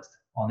individualized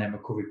on them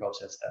recovery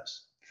process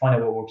steps. Find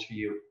out what works for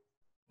you,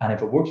 and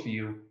if it works for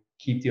you,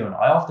 keep doing it.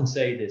 I often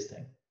say this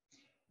thing.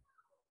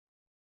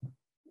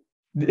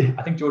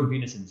 I think Jordan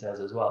Peterson says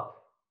as well.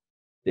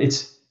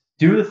 It's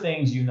do the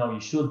things you know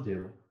you should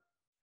do,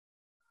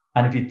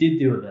 and if you did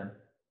do them,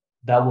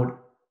 that would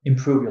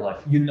improve your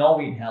life. You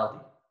know eating healthy,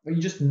 but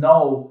you just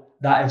know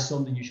that is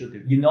something you should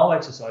do. You know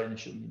exercising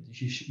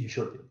you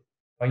should do.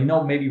 Or you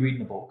know maybe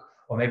reading a book,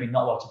 or maybe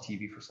not watching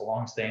TV for so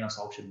long, staying on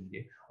social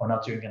media, or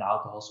not drinking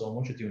alcohol so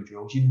much, or doing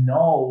drugs. You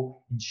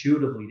know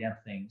intuitively them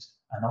things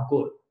are not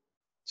good.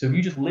 So if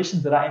you just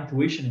listen to that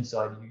intuition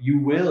inside you, you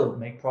will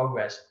make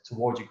progress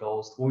towards your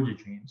goals, towards your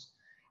dreams,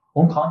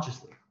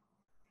 unconsciously.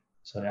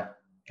 So yeah,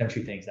 them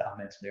 3 things that I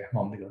mentioned there a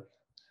moment ago.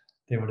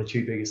 They were the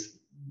 3 biggest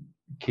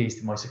keys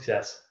to my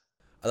success.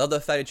 I love the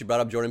fact that you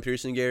brought up Jordan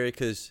Peterson, Gary,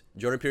 because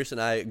Jordan Peterson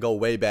and I go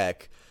way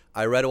back.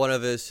 I read one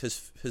of his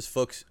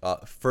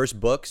first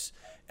books,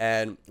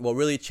 and what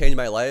really changed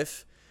my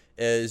life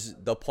is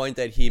the point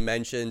that he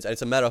mentions, and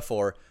it's a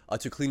metaphor,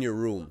 to clean your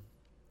room.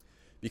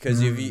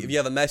 Because if you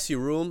have a messy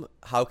room,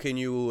 how can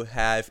you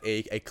have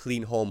a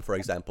clean home, for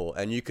example?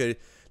 And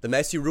the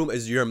messy room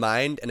is your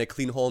mind, and a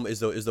clean home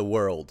is the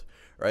world,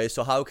 right?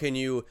 So how can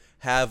you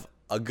have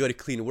a good,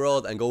 clean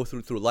world and go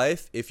through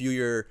life if you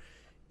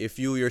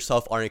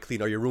yourself aren't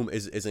clean, or your room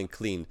isn't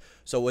clean?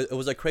 So it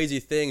was a crazy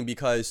thing,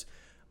 because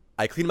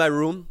I cleaned my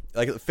room,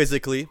 like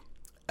physically,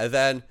 and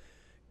then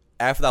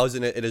after that I was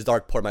in this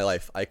dark part of my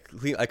life. I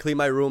cleaned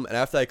my room, and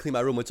after I cleaned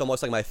my room, it's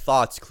almost like my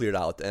thoughts cleared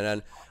out. And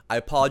then I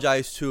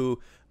apologized to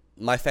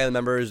my family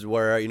members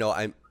where,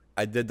 I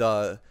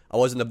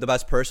wasn't the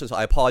best person, so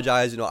I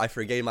apologize. I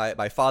forgave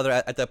my father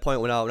at that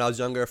point when I was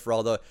younger for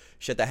all the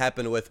shit that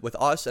happened with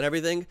us and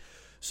everything.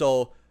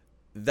 So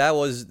that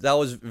was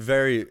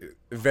very,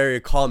 very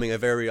calming,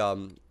 it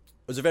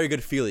was a very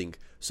good feeling.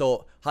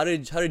 So how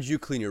did you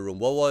clean your room?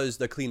 What was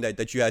the clean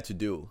that you had to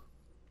do?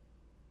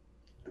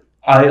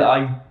 I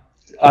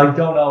don't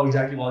know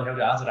exactly how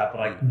to answer that, but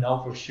I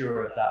know for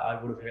sure that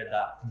I would have heard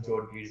that from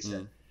Jordan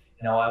Peterson.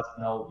 I also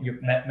know your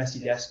messy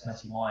desk,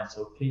 messy mind.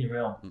 So clean your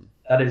room.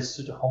 That is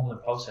such a humbling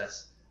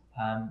process.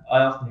 I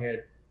often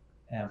hear,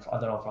 I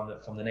don't know,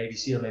 from the Navy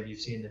SEAL, maybe you've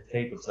seen the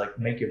tape. It's like,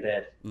 make your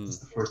bed. It's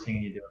the first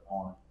thing you do in the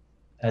morning.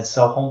 And it's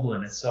so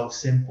humbling. It's so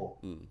simple.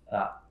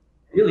 That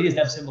it really is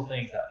them simple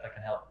things that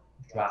can help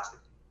drastically.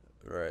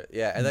 Right.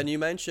 Yeah. And then you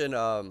mentioned,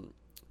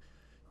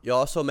 you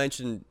also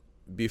mentioned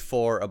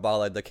before about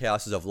like the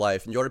chaoses of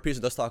life, and Jordan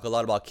Peterson does talk a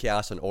lot about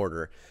chaos and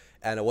order.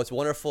 And what's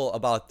wonderful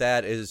about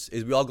that is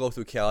we all go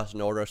through chaos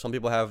and order. Some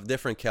people have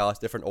different chaos,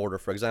 different order.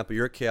 For example,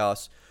 your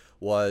chaos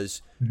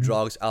was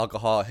drugs,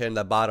 alcohol, hitting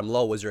the bottom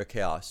low was your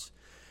chaos.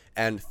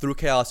 And through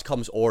chaos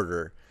comes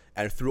order,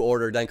 and through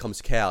order then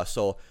comes chaos.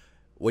 So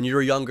when you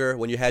were younger,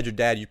 when you had your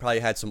dad, you probably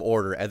had some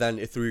order, and then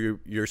it threw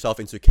yourself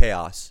into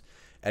chaos,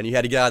 and you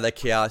had to get out of that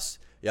chaos.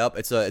 Yep,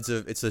 it's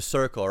a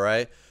circle,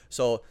 right?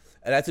 So,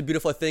 and that's a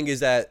beautiful thing,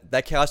 is that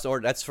chaos and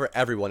order, that's for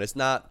everyone. It's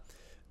not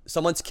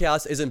someone's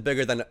chaos isn't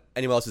bigger than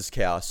anyone else's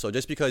chaos. So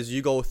just because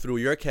you go through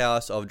your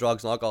chaos of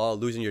drugs and alcohol,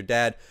 losing your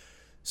dad,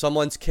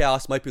 someone's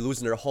chaos might be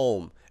losing their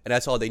home, and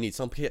that's all they need.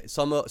 Some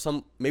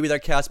maybe their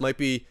chaos might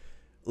be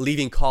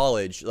leaving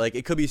college. Like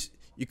it could be,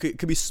 it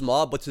could be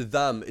small, but to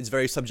them it's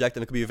very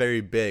subjective. It could be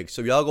very big.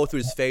 So we all go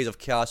through this phase of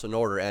chaos and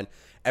order, and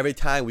every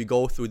time we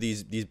go through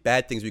these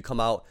bad things, we come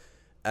out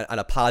on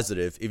a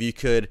positive. If you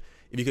could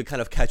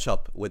kind of catch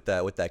up with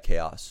that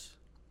chaos.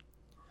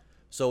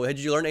 So did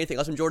you learn anything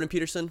else from Jordan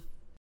Peterson?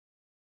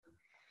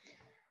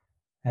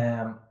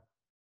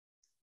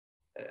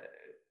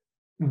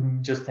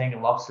 Just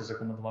thinking lobsters are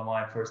coming to my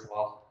mind first of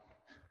all,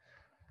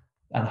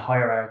 and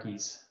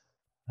hierarchies.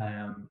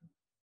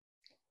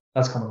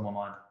 That's coming to my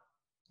mind.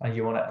 And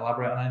you want to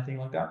elaborate on anything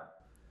like that?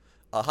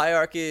 A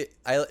hierarchy,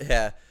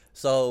 yeah.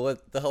 So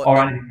with the whole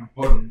or anything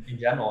important in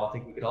general, I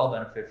think we could all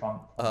benefit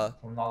from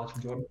knowledge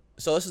from Jordan.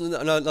 So this is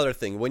another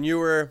thing. When you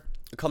were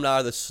coming out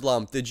of the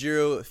slump, did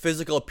your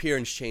physical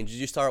appearance change? Did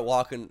you start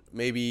walking,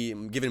 maybe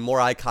giving more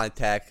eye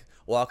contact,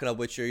 walking up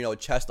with your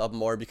chest up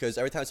more? Because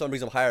every time someone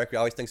brings up hierarchy, I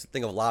always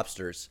think of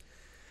lobsters.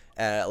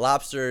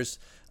 Lobsters,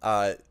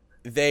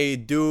 they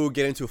do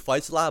get into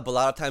fights a lot, but a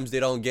lot of times they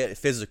don't get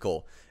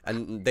physical,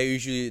 and they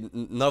usually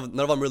none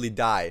of them really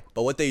die.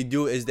 But what they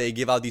do is they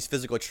give out these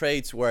physical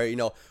traits where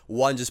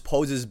one just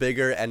poses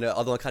bigger and the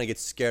other one kind of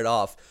gets scared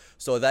off.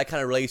 So that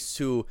kind of relates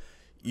to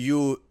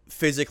you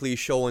physically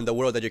showing the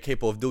world that you're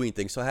capable of doing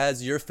things. So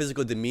has your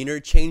physical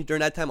demeanor changed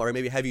during that time, or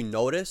maybe have you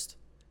noticed?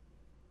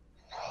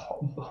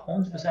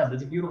 100%.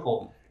 That's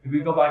beautiful. If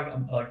we go back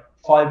like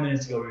 5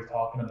 minutes ago, we were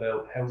talking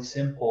about how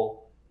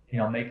simple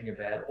making your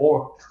bed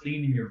or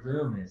cleaning your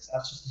room is.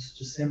 That's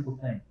just a simple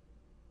thing.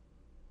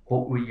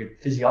 But with your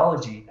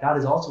physiology, that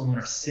is also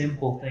another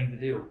simple thing to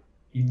do.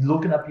 You're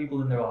looking at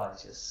people in their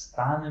eyes, just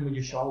standing with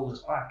your shoulders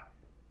back.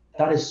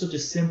 That is such a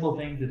simple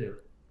thing to do.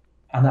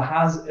 And it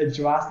has a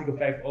drastic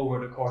effect over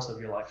the course of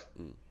your life.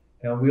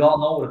 We all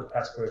know what a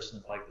depressed person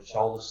is like. The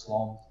shoulders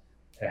slumped,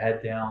 their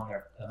head down,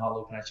 they're not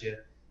looking at you.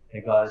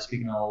 They're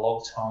speaking in a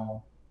low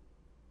tone.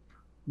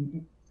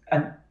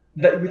 And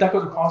that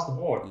goes across the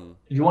board.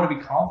 If you want to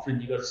be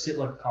confident, you got to sit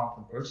like a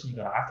confident person. You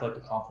got to act like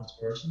a confident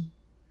person.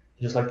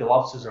 Just like the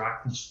lobsters are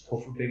acting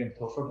tougher, big and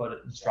tougher,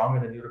 but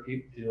stronger than the other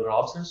people, the other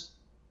lobsters,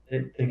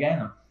 they gain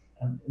them.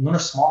 And another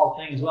small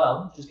thing as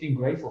well, just being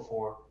grateful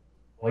for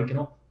waking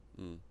up.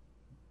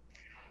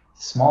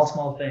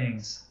 Small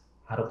things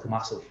add up to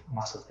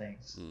massive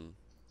things.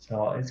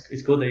 So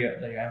it's good that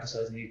you're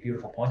emphasizing these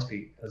beautiful points,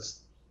 Pete,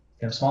 because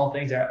them small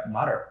things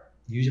matter.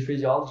 Use your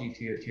physiology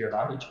to your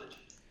advantage.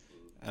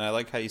 And I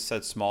like how you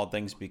said small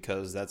things,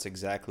 because that's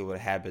exactly what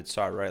habits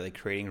are, right? Like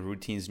creating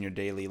routines in your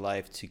daily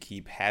life to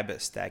keep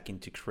habit stacking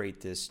to create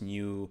this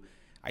new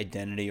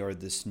identity or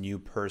this new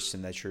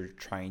person that you're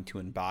trying to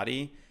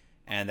embody.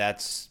 And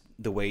that's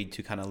the way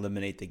to kind of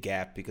eliminate the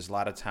gap, because a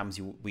lot of times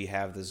we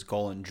have this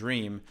goal and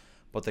dream,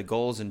 but the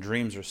goals and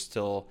dreams are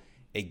still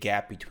a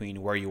gap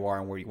between where you are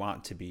and where you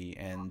want to be.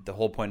 And the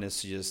whole point is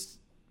to just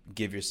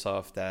give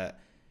yourself the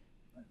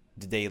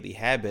daily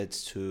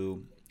habits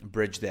to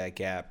bridge that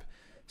gap.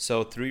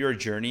 So through your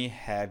journey,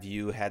 have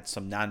you had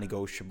some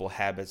non-negotiable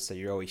habits that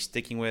you're always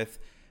sticking with?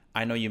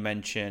 I know you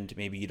mentioned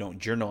maybe you don't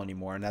journal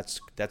anymore, and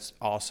that's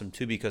awesome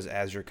too, because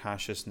as your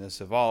consciousness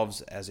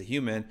evolves as a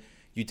human,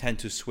 you tend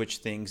to switch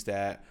things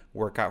that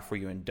work out for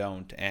you and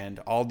don't. And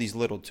all these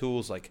little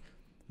tools like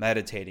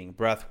meditating,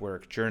 breath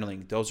work,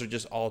 journaling, those are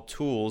just all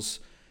tools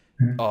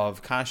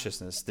of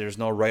consciousness. There's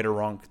no right or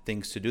wrong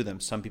things to do them.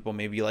 Some people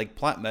maybe like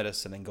plant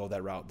medicine and go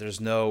that route. There's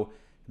no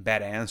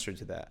bad answer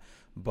to that.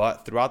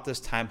 But throughout this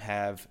time,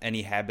 have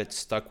any habits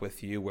stuck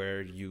with you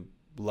where you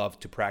love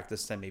to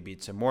practice them? Maybe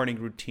it's a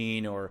morning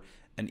routine or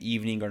an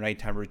evening or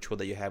nighttime ritual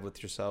that you have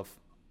with yourself.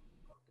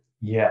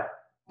 Yeah,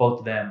 both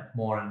of them,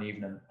 morning and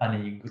evening, and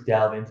then you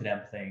delve into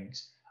them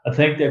things. I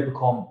think they've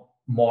become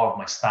more of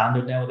my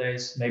standard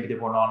nowadays. Maybe they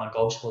were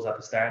non-negotiables at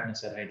the start, and I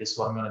said, hey, this is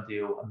what I'm going to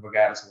do, and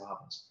regardless of what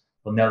happens.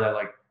 But now they're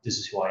like, this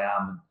is who I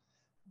am.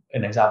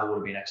 An example would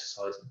have been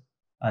exercising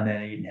and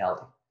then eating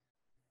healthy.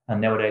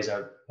 And nowadays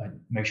I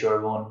make sure I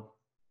run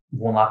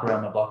one lap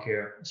around my block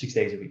here 6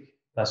 days a week.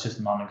 That's just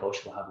a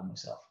non-negotiable habit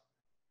myself.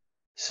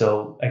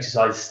 So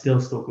exercise is still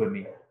stuck with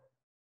me.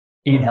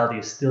 Eating healthy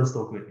is still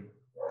stuck with me.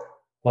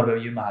 What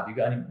about you, Matt? Have you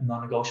got any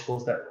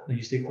non-negotiables that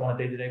you stick to on a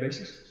day-to-day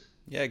basis?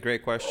 Yeah,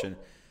 great question.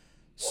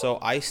 So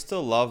I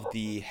still love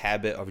the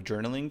habit of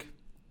journaling.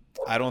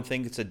 I don't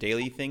think it's a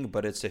daily thing,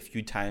 but it's a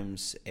few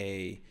times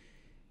a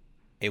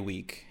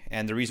week.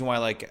 And the reason why I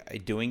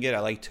like doing it, I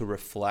like to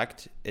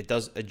reflect.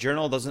 A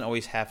journal doesn't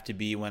always have to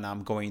be when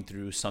I'm going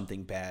through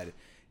something bad.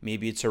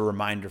 Maybe it's a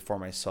reminder for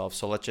myself.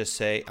 So let's just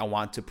say I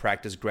want to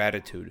practice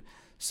gratitude.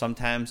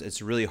 Sometimes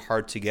it's really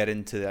hard to get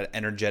into that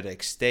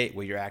energetic state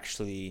where you're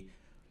actually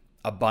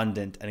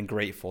abundant and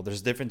grateful.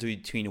 There's a difference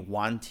between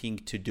wanting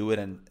to do it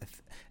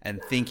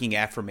and thinking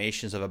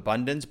affirmations of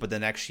abundance, but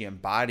then actually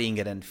embodying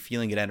it and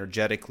feeling it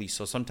energetically.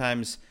 So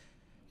sometimes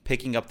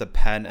picking up the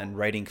pen and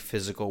writing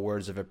physical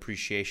words of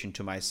appreciation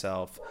to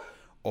myself,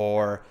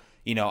 or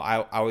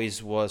I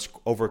always was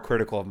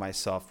overcritical of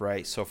myself,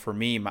 right? So for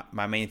me,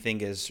 my main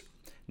thing is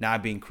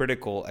not being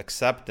critical,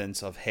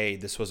 acceptance of, hey,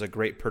 this was a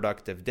great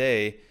productive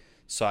day,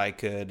 so I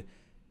could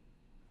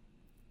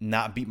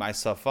not beat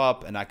myself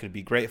up and I could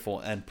be grateful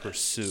and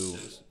pursue.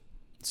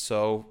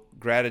 So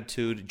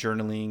gratitude,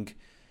 journaling.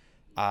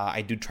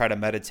 I do try to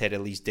meditate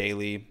at least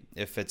daily.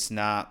 If it's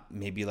not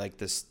maybe like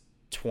this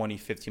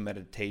 20-15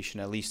 meditation,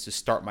 at least to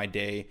start my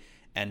day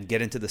and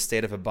get into the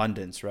state of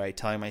abundance, right?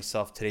 Telling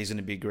myself today's going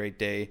to be a great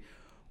day.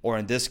 Or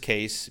in this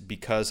case,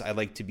 because I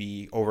like to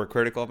be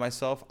overcritical of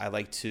myself, I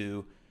like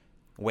to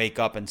wake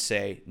up and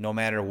say, no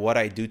matter what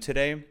I do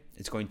today,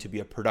 it's going to be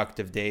a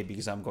productive day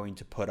because I'm going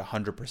to put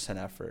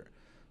 100% effort.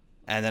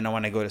 And then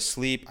when I go to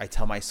sleep, I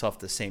tell myself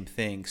the same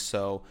thing.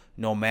 So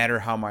no matter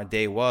how my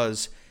day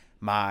was,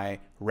 my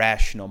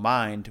rational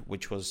mind,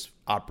 which was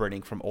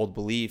operating from old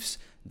beliefs,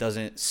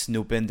 doesn't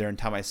snoop in there and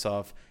tell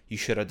myself, you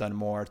should have done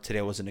more.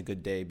 Today wasn't a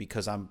good day,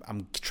 because I'm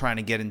trying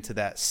to get into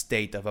that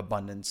state of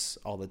abundance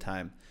all the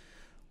time.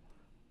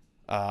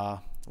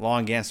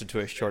 Long answer to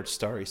a short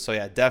story. So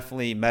yeah,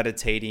 definitely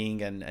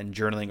meditating and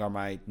journaling are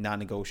my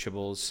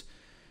non-negotiables.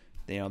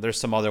 There's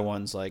some other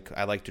ones, like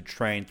I like to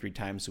train 3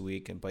 times a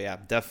week. But yeah,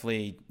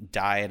 definitely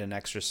diet and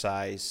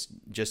exercise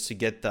just to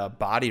get the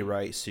body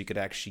right so you could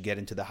actually get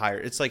into the higher.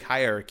 It's like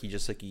hierarchy,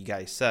 just like you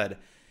guys said.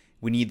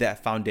 We need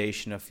that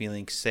foundation of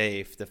feeling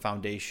safe, the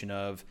foundation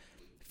of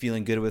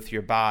feeling good with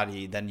your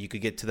body. Then you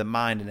could get to the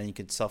mind, and then you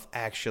could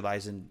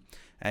self-actualize and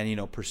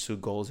pursue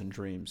goals and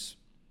dreams.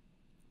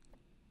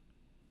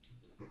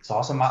 It's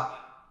awesome, Matt.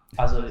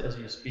 As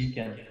you're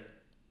speaking,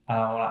 I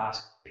want to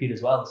ask Pete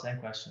as well the same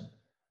question.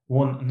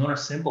 Another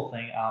simple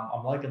thing,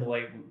 I'm liking the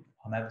way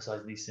I'm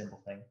emphasizing these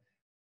simple things,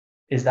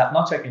 is that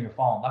not checking your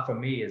phone. That for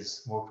me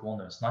is worked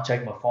wonders. Not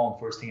checking my phone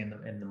first thing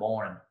in the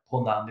morning,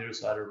 putting that on the other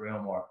side of the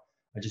room or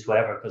just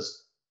whatever.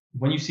 Because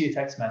when you see a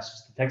text message,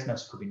 the text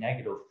message could be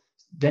negative.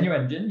 Then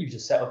you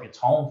just set up your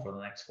tone for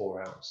the next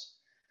 4 hours,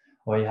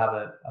 or you have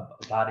a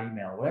bad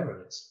email,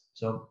 whatever it is.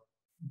 So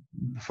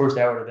the first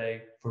hour of the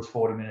day, first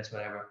 40 minutes,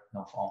 whatever,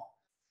 no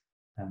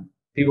phone.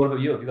 Pete, what about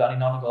you? Have you got any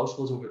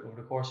non-negotiables over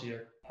the course of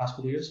your past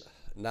couple of years?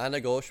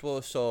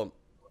 Non-negotiable. So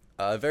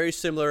very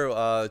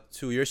similar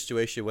to your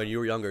situation when you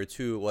were younger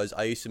too, was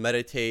I used to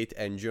meditate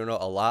and journal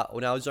a lot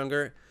when I was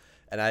younger,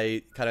 and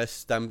I kind of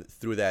stemmed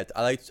through that.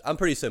 I'm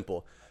pretty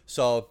simple.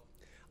 So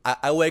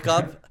I wake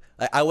up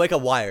I wake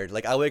up wired.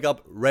 Like I wake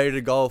up ready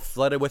to go,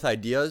 flooded with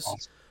ideas.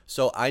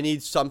 So I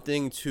need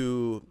something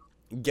to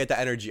get the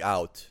energy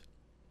out.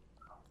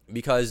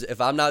 Because if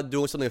I'm not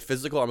doing something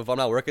physical, or if I'm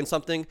not working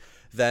something,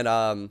 then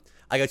I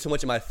get too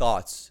much in my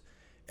thoughts.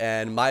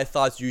 And my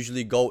thoughts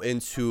usually go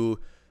into,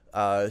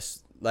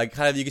 like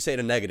kind of, you could say,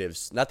 the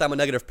negatives. Not that I'm a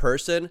negative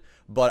person,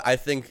 but I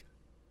think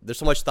there's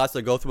so much thoughts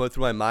that go through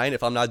my mind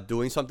if I'm not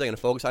doing something and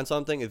focus on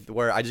something,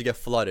 where I just get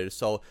flooded.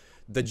 So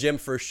the gym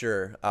for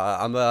sure.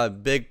 I'm a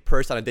big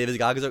person on a David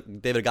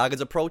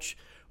Goggins approach,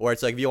 where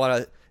it's like, if you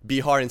want to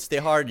be hard and stay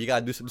hard, you got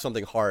to do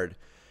something hard.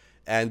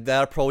 And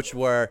that approach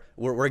where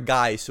we're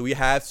guys, so we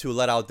have to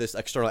let out this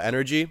external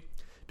energy,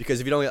 because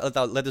if you don't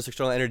let this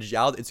external energy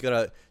out, it's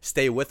going to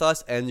stay with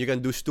us, and you're going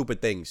to do stupid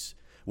things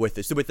with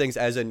it. Stupid things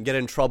as in get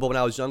in trouble when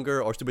I was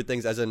younger, or stupid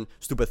things as in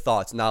stupid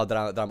thoughts now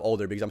that I'm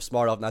older, because I'm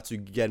smart enough not to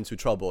get into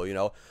trouble,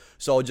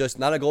 So just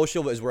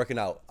non-negotiable is working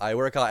out. I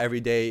work out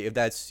every day, if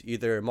that's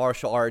either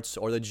martial arts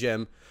or the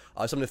gym,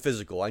 something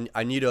physical.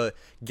 I need to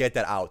get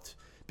that out,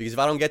 because if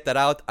I don't get that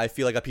out, I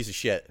feel like a piece of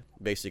shit,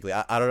 basically.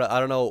 I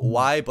don't know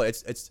why,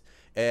 but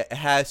I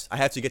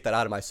have to get that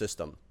out of my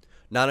system.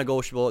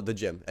 Non-negotiable, the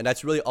gym, and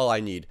that's really all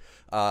I need.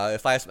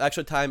 If I have some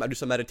extra time, I do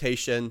some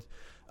meditation.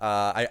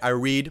 I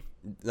read.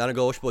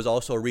 Non-negotiable is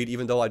also read.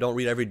 Even though I don't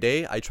read every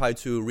day, I try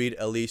to read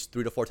at least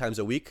 3 to 4 times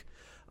a week,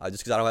 just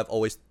because I don't have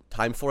always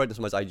time for it. And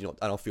sometimes I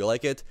don't feel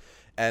like it.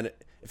 And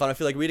if I don't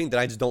feel like reading, then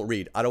I just don't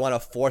read. I don't want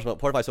to force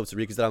myself to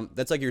read, because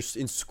that's like you're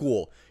in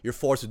school. You're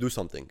forced to do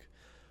something.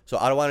 So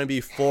I don't want to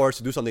be forced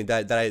to do something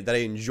that I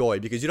enjoy,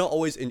 because you don't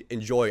always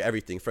enjoy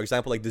everything. For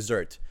example, like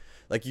dessert.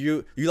 Like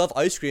you love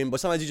ice cream, but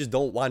sometimes you just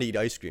don't want to eat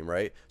ice cream,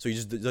 right? So you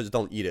just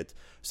don't eat it.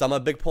 So I'm a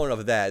big proponent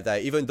of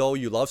that even though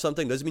you love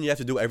something, doesn't mean you have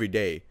to do it every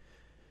day.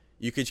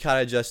 You could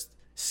kind of just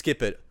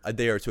skip it a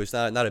day or two. It's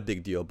not a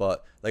big deal.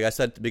 But like I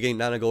said at the beginning,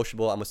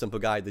 non-negotiable, I'm a simple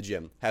guy at the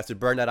gym. Have to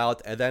burn that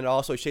out, and then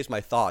also chase my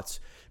thoughts,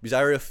 because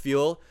I really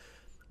feel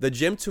the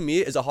gym to me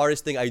is the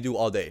hardest thing I do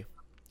all day.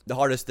 The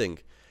hardest thing.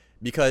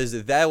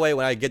 Because that way,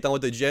 when I get done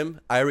with the gym,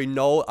 I already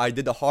know I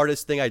did the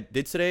hardest thing I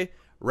did today.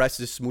 Rest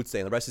is smooth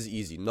sailing. The rest is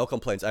easy. No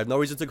complaints. I have no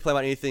reason to complain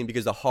about anything,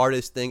 because the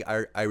hardest thing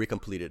I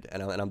recompleted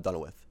and I'm done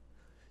with.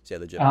 So yeah,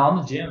 the gym. On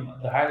the gym,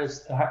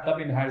 that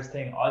being the hardest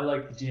thing, I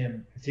like the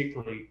gym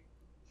particularly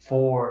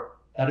for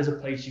that is a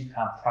place you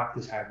can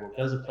practice hard work.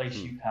 That is a place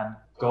you can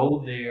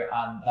go there,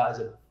 and that is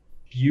a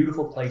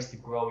beautiful place to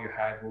grow your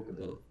hard work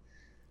ability.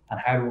 And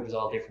hard work is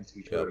all different to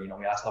each other.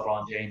 We ask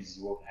LeBron James, is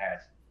he working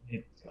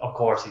hard? Of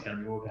course he's going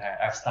to be working hard.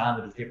 Our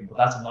standard is different, but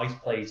that's a nice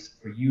place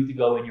for you to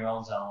go in your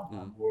own zone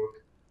and work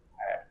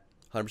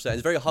hard. 100%.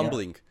 It's very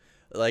humbling.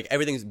 Like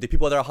everything's the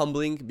people that are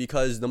humbling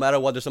because no matter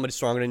what, there's somebody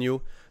stronger than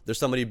you. There's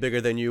somebody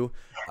bigger than you.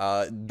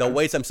 The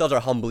weights themselves are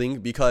humbling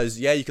because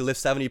yeah, you can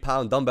lift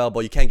 70-pound dumbbell,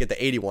 but you can't get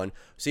the 81.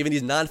 So even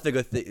these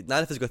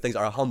non-physical things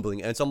are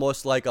humbling, and it's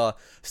almost like a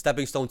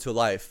stepping stone to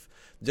life.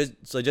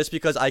 Just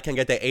because I can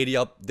get the 80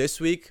 up this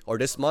week or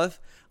this month,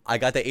 I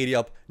got the 80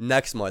 up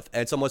next month.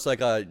 And it's almost like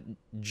a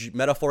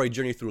metaphoric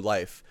journey through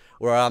life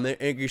where I'm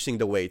increasing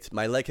the weight.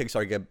 My leg kicks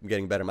are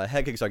getting better. My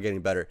head kicks are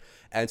getting better.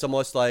 And it's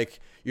almost like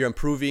you're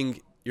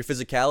improving your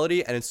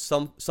physicality, and it's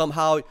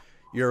somehow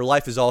your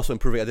life is also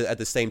improving at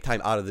the same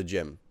time out of the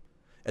gym.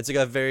 It's like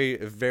a very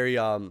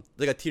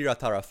like a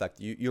tira-tara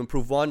effect. You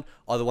improve one,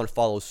 other one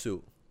follows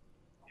suit.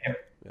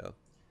 Yeah.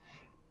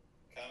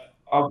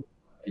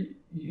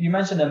 You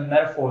mentioned a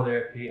metaphor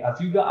there, Pete.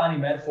 Have you got any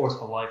metaphors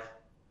for life?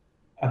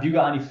 Have you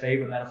got any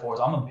favorite metaphors?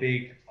 I'm a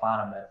big fan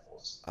of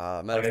metaphors.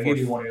 Like I gave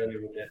you one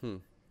earlier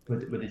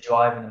with the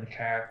driving in the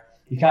car.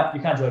 You can't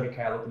drive your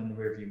car looking in the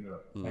rearview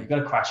mirror. Right? You got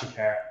to crash your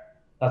car.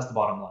 That's the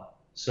bottom line.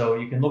 So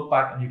you can look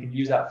back and you can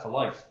use that for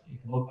life. You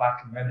can look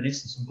back and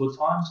reminisce on some good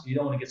times. You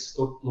don't want to get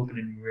stuck looking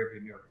in your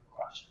rearview mirror and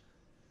crash.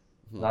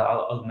 I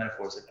love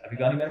metaphors. Have you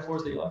got any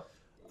metaphors that you like?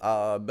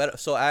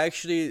 So I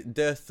actually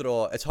did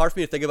throw. It's hard for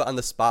me to think about on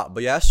the spot,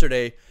 but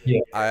yesterday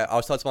I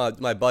was talking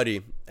to my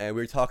buddy, and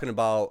we were talking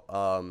about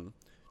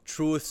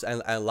truths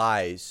and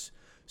lies.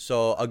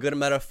 So a good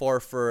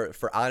metaphor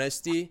for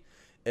honesty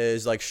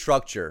is like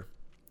structure.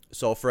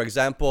 So for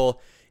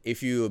example,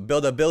 if you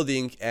build a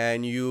building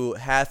and you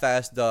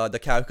half-ass the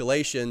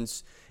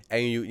calculations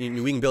and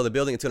you can build a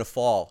building, it's gonna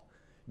fall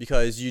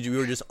because you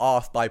were just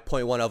off by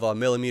 0.1 of a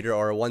millimeter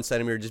or 1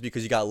 centimeter just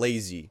because you got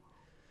lazy.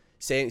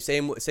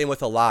 Same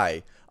with a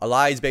lie. A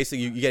lie is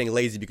basically you getting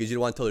lazy because you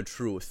don't want to tell the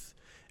truth.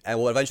 And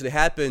what eventually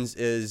happens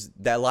is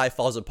that lie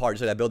falls apart,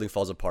 so that building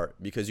falls apart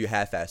because you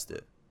half-assed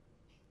it.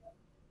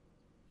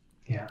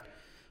 Yeah.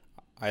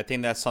 I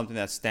think that's something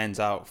that stands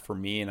out for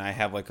me, and I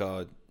have like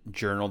a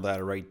journal that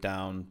I write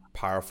down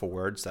powerful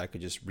words that I could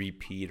just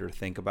repeat or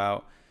think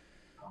about.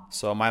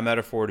 So my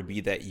metaphor would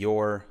be that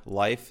your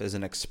life is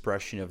an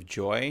expression of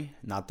joy,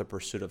 not the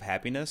pursuit of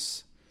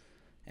happiness.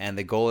 And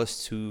the goal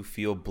is to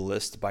feel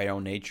blissed by your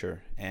own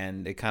nature.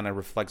 And it kind of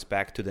reflects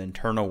back to the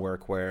internal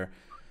work where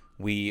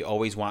we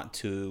always want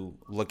to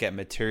look at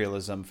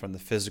materialism from the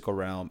physical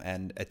realm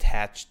and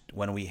attach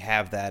when we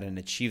have that and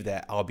achieve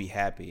that, I'll be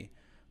happy.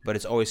 But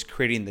it's always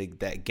creating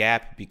that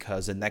gap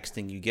because the next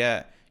thing you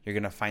get, you're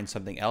going to find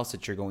something else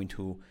that you're going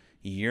to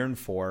yearn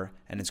for,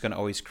 and it's going to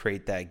always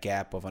create that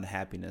gap of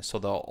unhappiness. So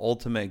the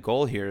ultimate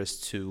goal here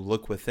is to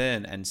look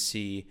within and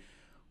see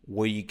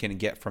what you can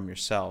get from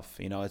yourself.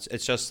 You know,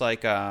 it's just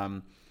like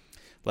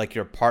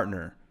your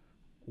partner.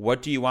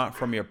 What do you want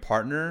from your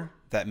partner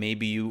that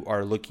maybe you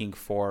are looking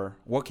for?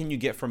 What can you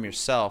get from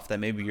yourself that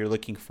maybe you're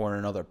looking for in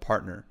another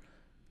partner?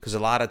 Because a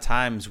lot of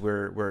times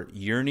we're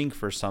yearning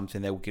for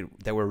something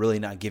that we're really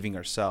not giving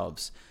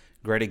ourselves.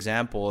 Great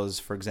example is,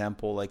 for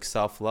example, like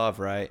self-love,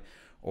 right?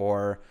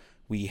 Or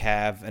we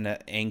have an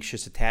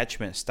anxious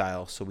attachment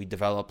style, so we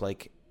develop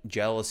like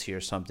jealousy or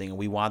something, and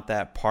we want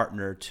that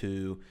partner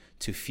to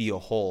feel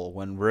whole,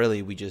 when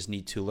really we just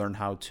need to learn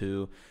how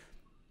to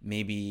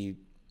maybe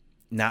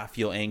not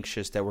feel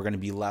anxious that we're going to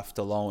be left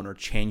alone or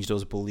change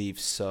those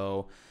beliefs.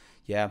 So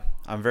yeah,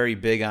 I'm very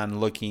big on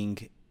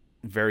looking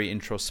very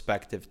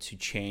introspective to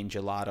change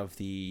a lot of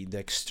the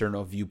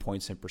external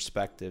viewpoints and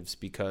perspectives,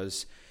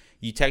 because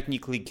you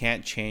technically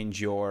can't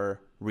change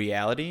your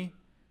reality,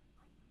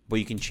 but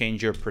you can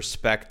change your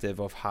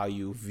perspective of how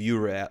you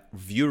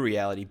view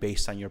reality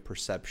based on your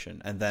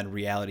perception, and then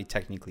reality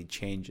technically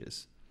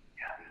changes.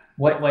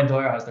 Wayne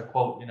Dyer has the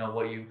quote, you know,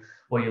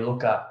 what you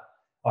look at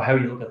or how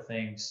you look at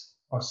things,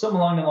 or something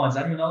along the lines.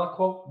 Anyone know that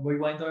quote by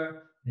Wayne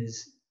Dyer?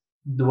 Is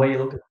the way you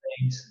look at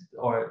things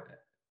or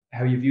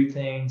how you view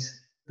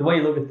things, the way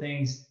you look at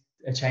things,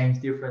 a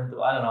change different.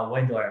 I don't know.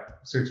 Wayne Dyer,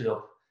 search it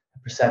up.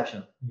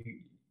 Perception.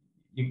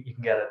 You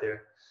can get it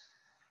there.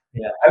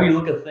 Yeah, how you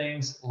look at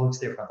things looks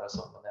different or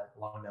something like that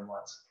along them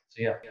lines.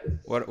 So yeah.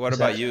 What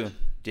about you?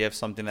 Do you have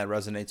something that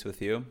resonates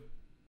with you?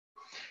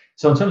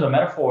 So in terms of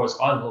metaphors,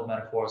 I love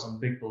metaphors. I'm a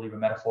big believer in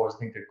metaphors. I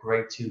think they're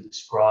great to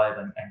describe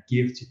and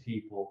give to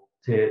people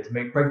to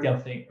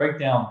break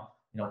down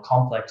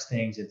complex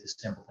things into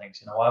simple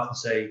things. You know, I often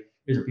say,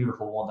 here's a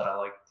beautiful one that I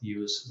like to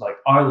use. Like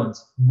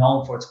Ireland's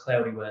known for its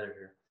cloudy weather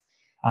here,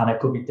 and it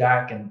could be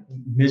dark and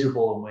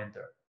miserable in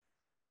winter.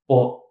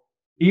 But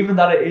even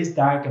that it is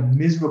dark and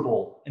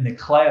miserable in the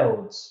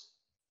clouds,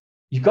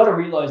 you've got to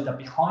realize that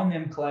behind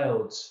them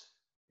clouds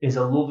is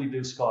a lovely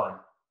blue sky.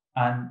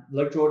 And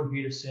like Jordan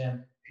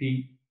Peterson,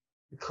 Pete,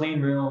 a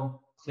clean room,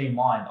 clean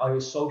mind. I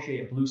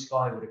associate a blue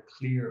sky with a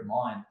clear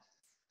mind.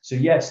 So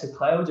yes, the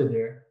clouds are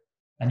there,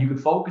 and you can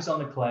focus on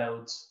the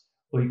clouds,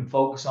 or you can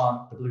focus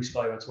on the blue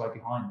sky that's right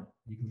behind them.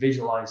 You can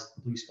visualize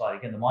the blue sky.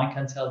 Again, the mind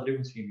can't tell the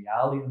difference between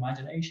reality and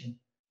imagination.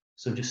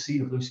 So just see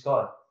the blue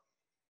sky.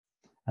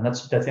 And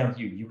that's down to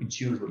you. You can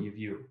choose what you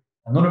view.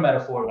 Another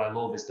metaphor that I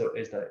love is the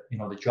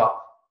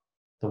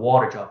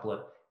water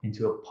droplet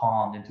into a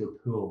pond, into a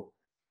pool,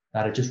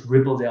 that it just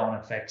ripples down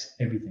and affects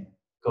everything.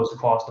 goes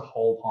across the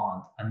whole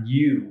pond. And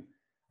you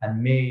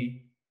and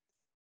me,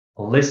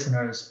 the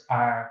listeners,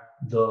 are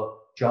the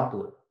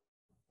droplet.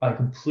 I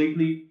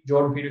completely,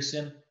 Jordan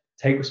Peterson,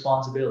 take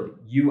responsibility.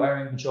 You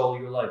are in control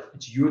of your life.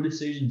 It's your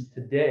decisions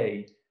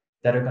today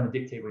that are going to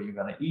dictate what you're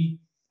going to eat,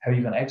 how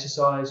you're going to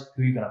exercise,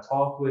 who you're going to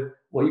talk with,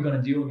 what you're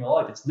going to do in your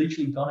life. It's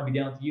literally going to be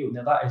down to you.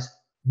 Now, that is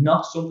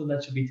not something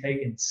that should be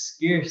taken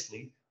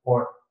scarcely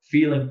or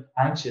feeling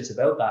anxious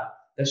about that.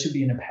 That should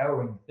be an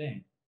empowering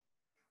thing.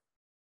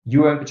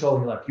 You are in control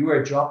of your life. You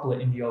are a droplet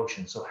in the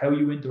ocean. So how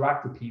you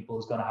interact with people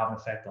is going to have an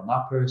effect on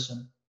that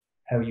person.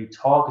 How you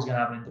talk is going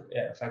to have an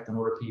effect on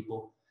other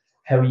people.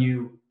 How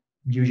you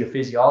use your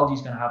physiology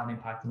is going to have an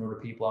impact on other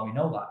people. And we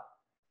know that.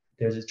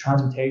 There's a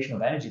transmutation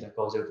of energy that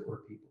goes out to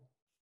other people.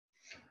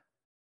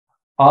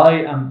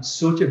 I am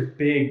such a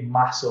big,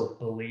 massive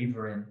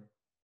believer in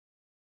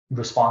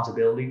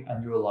responsibility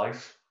in your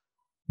life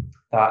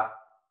that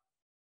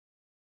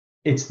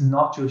it's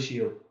not just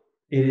you.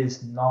 It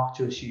is not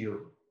just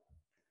you.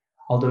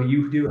 Although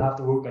you do have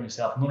to work on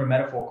yourself. Another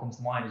metaphor comes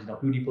to mind is,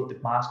 who do you put the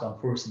mask on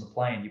first in the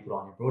plane? You put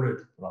on your brother,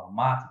 you put on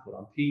Matt, you put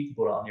on Pete, you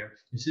put on your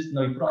sister.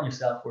 No, you put on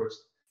yourself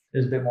first.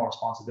 There's a bit more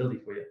responsibility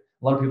for you.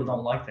 A lot of people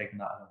don't like taking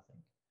that, I don't think.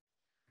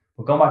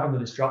 But going back into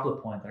this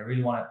droplet point, I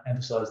really want to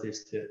emphasize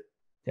this to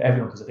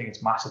everyone because I think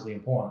it's massively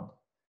important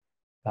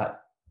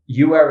that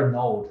you are a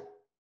node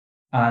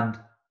and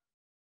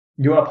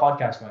you're on a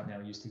podcast right now,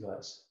 used to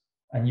guys,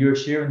 and you're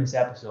sharing this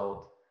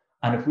episode.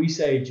 And if we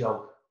say a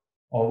joke,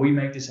 or we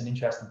make this an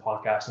interesting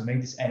podcast, or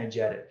make this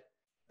energetic,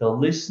 the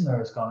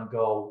listener is going to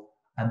go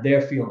and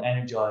they're feeling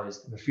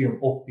energized, they're feeling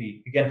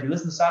upbeat. Again, if you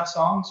listen to sad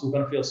songs, we're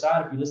going to feel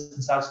sad. If you listen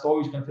to sad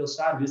stories, you're going to feel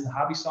sad. If you listen to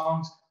happy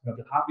songs, we're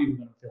going to feel happy. We're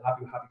going to feel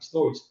happy with happy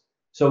stories.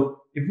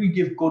 So if we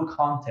give good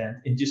content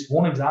in just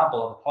one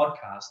example of a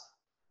podcast,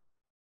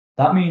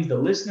 that means the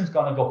listener's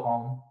going to go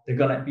home, they're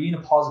going to be in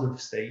a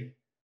positive state.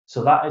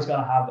 So that is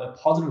going to have a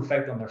positive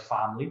effect on their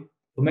family,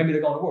 but maybe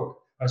they're going to work.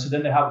 Right? So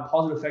then they have a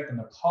positive effect on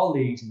their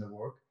colleagues in their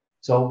work.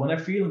 So when they're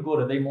feeling good,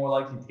 are they more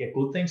likely to get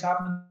good things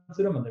happening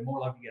to them? And they're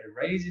more likely to get a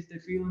raise if they're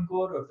feeling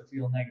good or if they're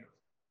feeling negative?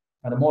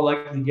 And they're more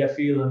likely to get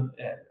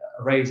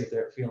a raise if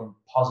they're feeling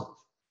positive.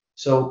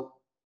 So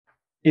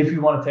if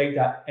you want to take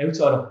that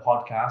outside of a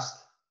podcast,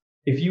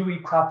 if you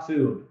eat crap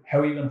food, how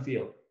are you going to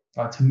feel?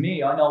 Right? To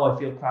me, I know I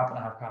feel crap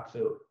when I have crap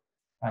food.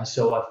 And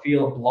so I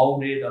feel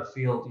bloated. I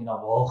feel,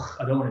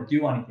 I don't want to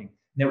do anything.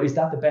 Now, is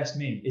that the best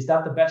me? Is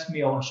that the best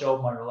me I want to show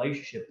up my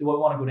relationship? Do I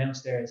want to go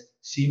downstairs,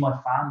 see my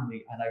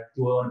family, and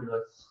do I want to be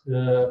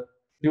like,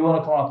 do I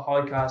want to come on a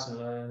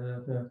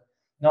podcast?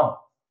 No.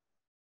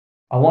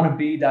 I want to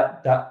be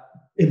that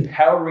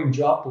empowering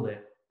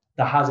droplet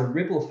that has a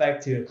ripple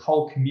effect to a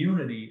whole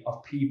community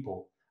of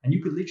people. And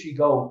you could literally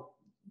go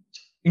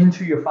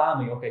into your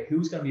family. Okay,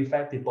 who's going to be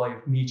affected by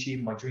me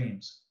achieving my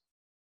dreams?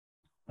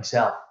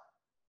 Myself,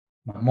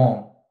 my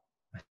mom,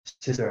 my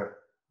sister,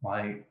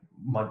 my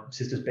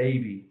sister's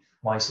baby,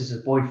 my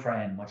sister's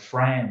boyfriend, my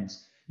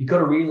friends. You got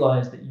to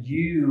realize that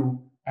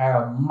you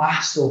are a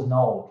massive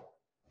node.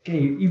 Okay,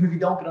 even if you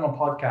don't get on a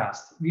podcast,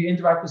 you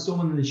interact with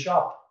someone in the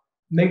shop,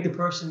 make the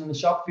person in the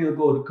shop feel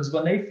good, because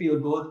when they feel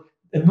good,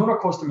 another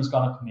customer is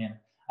going to come in,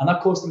 and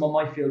that customer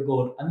might feel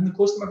good, and then the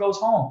customer goes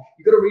home.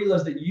 You got to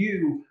realize that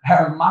you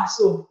are a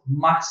massive,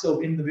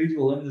 massive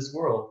individual in this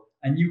world,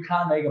 and you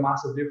can make a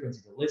massive difference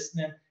if you're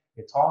listening,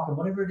 you're talking,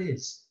 whatever it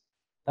is.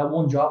 That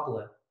one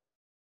droplet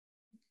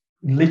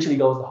literally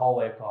goes the whole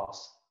way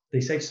across. They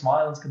say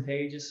smiling is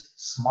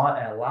contagious,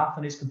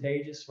 laughing is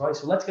contagious, right?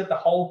 So let's get the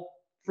whole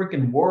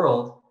freaking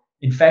world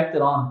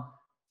infected on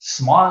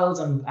smiles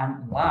and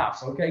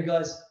laughs. Okay,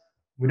 guys,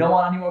 we don't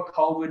want any more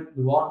COVID.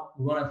 We want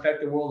to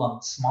infect the world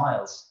on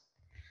smiles.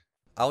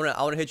 I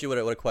want to hit you with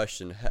a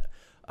question.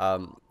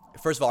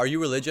 First of all, are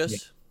you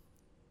religious?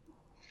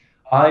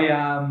 Yeah. I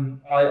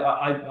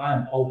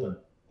am open.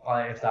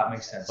 If that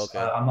makes sense. Okay.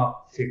 I'm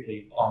not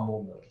particularly on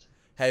one religion.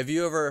 Have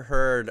you ever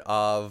heard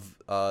of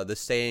the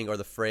saying or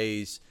the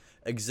phrase,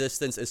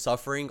 existence is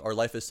suffering or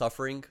life is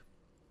suffering?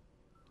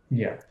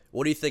 Yeah.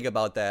 What do you think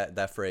about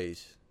that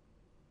phrase?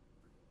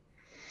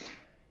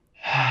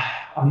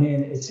 I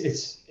mean,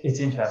 it's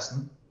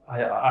interesting. I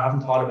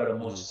haven't thought about it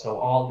much. So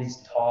all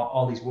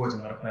these words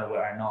I'm going to come out with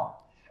are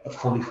not a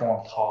fully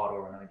formed thought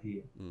or an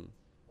idea.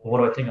 But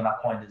what I think on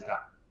that point is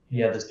that,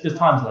 there's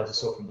times life is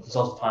suffering, but there's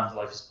also times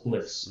life is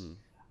bliss.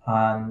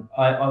 And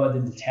I went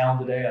into town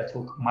today. I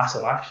took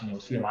massive action. I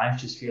was feeling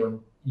anxious, feeling,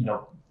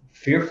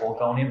 fearful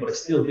going in, but I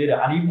still did it.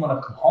 And even when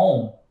I come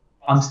home,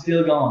 I'm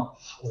still going,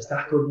 was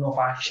that good enough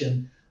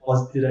action?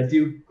 Did I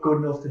do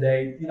good enough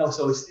today?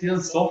 So it's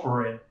still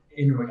suffering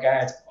in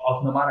regards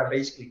of no matter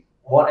basically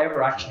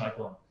whatever action I've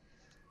done.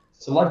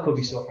 So life could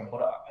be suffering,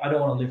 but I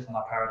don't want to live from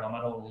that paradigm.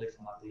 I don't want to live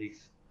from that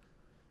belief,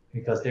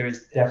 because there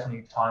is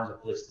definitely times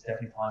of bliss. There's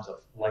definitely times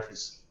of life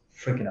is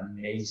freaking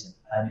amazing.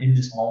 And in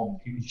this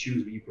moment, you can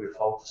choose what you put your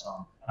focus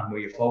on, and where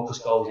your focus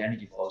goes,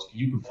 energy flows.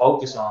 You can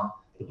focus on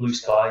the blue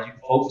skies, you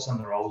can focus on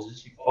the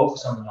roses, you can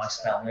focus on the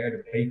nice smell there,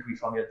 the bakery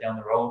from you down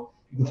the road.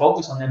 You can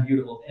focus on them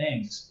beautiful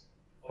things,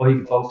 or you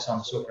can focus on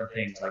the suffering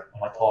things like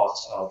my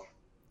thoughts of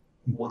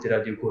what did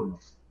I do good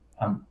enough?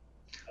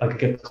 I could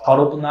get caught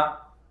up in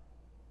that,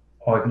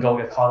 or I can go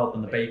get caught up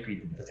in the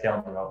bakery that's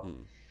down the road.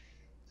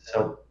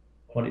 So,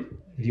 if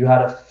you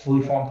had a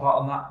fully formed thought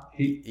on that?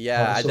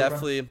 Yeah, I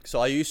definitely. So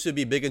I used to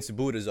be big into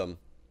Buddhism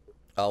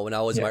when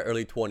I was in my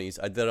early 20s.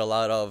 I did a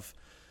lot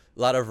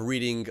of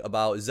reading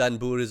about Zen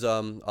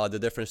Buddhism, the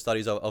different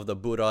studies of the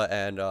Buddha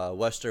and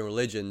Western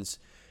religions,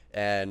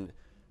 and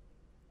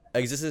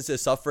existence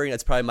is suffering.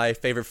 That's probably my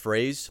favorite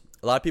phrase.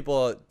 A lot of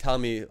people tell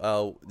me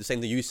the same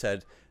thing you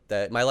said,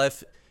 that my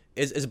life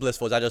is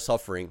blissful, it's not just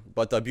suffering.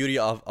 But the beauty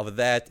of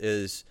that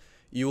is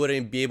you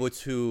wouldn't be able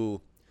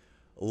to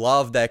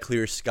love that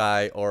clear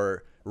sky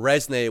or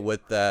resonate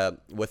with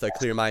a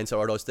clear mindset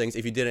or those things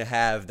if you didn't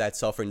have that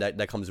suffering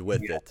that comes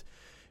with it.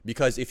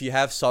 Because if you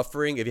have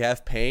suffering, if you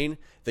have pain,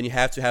 then you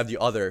have to have the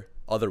other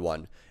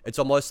one. It's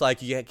almost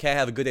like you can't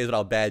have good days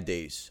without bad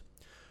days.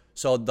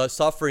 So the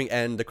suffering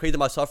and the crazy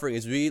about suffering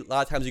is a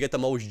lot of times you get the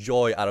most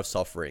joy out of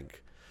suffering.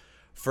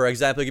 For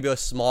example, it could be a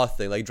small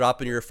thing, like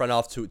dropping your friend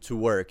off to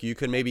work. You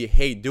can maybe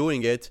hate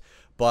doing it,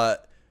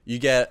 but you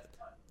get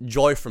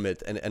joy from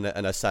it in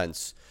a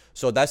sense.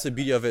 So that's the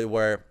beauty of it,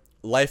 where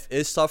life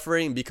is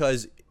suffering,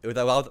 because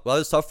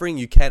without suffering,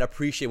 you can't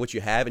appreciate what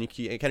you have, and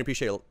you can't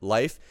appreciate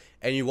life,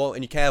 and you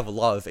can't have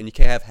love, and you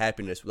can't have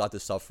happiness without the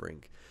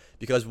suffering.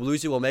 Because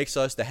usually what makes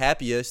us the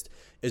happiest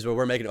is when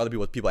we're making other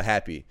people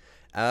happy.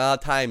 And a lot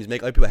of times,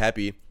 make other people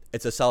happy,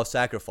 it's a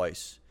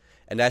self-sacrifice.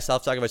 And that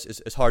self-sacrifice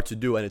is hard to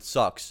do, and it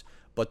sucks.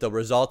 But the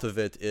result of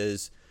it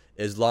is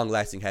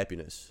long-lasting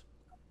happiness.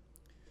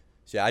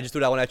 So yeah, I just threw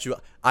that one at you.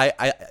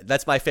 I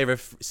that's my favorite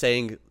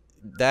saying.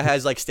 That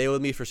has like stayed with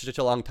me for such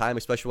a long time,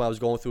 especially when I was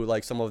going through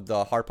like some of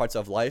the hard parts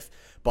of life.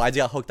 But I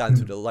got hooked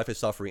onto the life is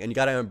suffering, and you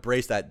gotta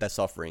embrace that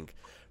suffering.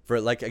 For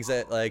like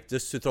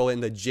just to throw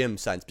in the gym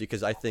sense,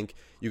 because I think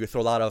you could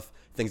throw a lot of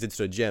things into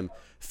the gym.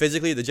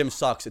 Physically, the gym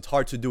sucks. It's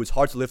hard to do. It's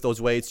hard to lift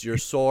those weights. You're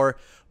sore,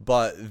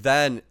 but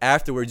then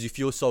afterwards you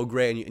feel so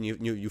great, and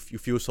you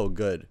feel so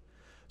good.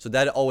 So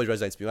that always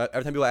resonates with me.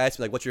 Every time people ask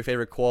me like, "What's your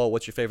favorite quote?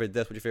 What's your favorite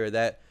this? What's your favorite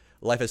that?"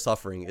 Life is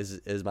suffering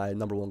is my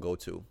number one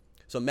go-to.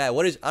 So Matt, I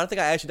don't think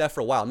I asked you that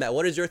for a while. Matt,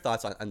 what is your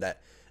thoughts on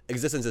that?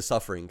 Existence is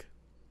suffering.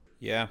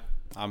 Yeah,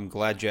 I'm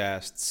glad you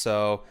asked.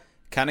 So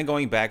kind of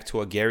going back to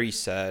what Gary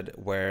said,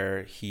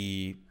 where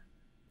he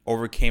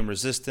overcame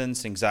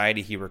resistance,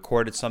 anxiety, he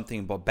recorded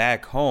something, but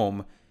back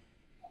home,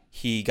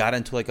 he got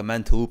into like a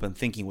mental loop and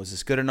thinking, was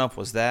this good enough?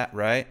 Was that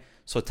right?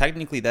 So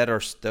technically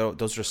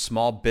those are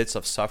small bits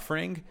of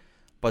suffering,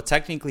 but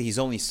technically he's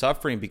only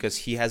suffering because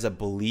he has a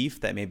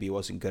belief that maybe it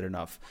wasn't good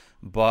enough.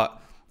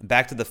 But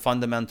back to the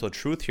fundamental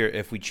truth here,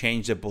 if we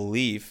change the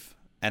belief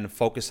and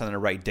focus on the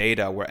right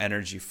data where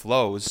energy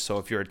flows, so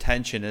if your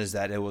attention is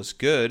that it was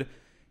good,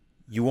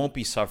 you won't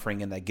be suffering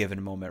in that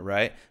given moment,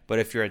 right? But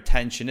if your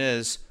attention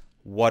is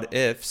what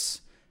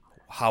ifs,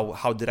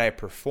 how did I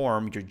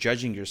perform? You're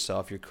judging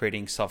yourself. You're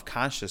creating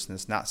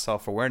self-consciousness, not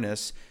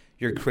self-awareness.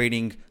 You're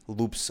creating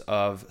loops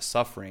of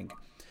suffering.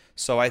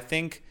 So I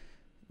think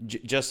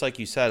just like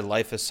you said,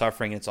 life is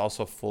suffering. It's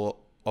also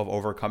full of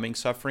overcoming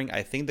suffering.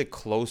 I think the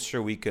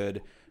closer we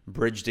could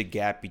bridge the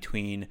gap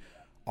between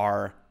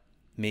our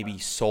maybe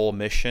soul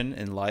mission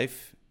in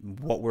life,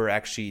 what we're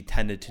actually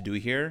tended to do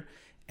here,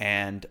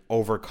 and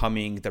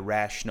overcoming the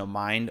rational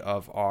mind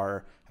of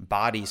our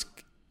body's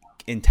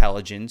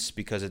intelligence,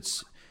 because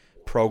it's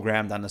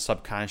programmed on the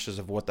subconscious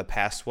of what the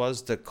past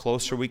was, the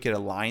closer we could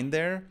align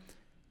there,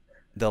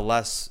 the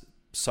less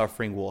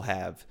suffering we'll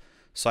have.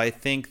 So I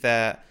think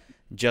that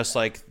just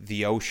like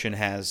the ocean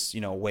has,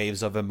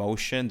 waves of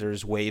emotion,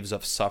 there's waves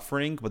of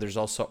suffering, but there's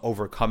also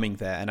overcoming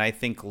that. And I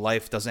think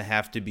life doesn't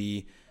have to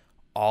be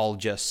all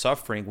just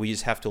suffering. We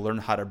just have to learn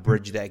how to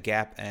bridge that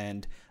gap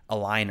and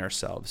align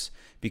ourselves.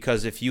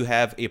 Because if you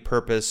have a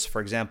purpose, for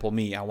example,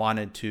 me, I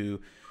wanted to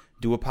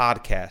do a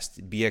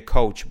podcast, be a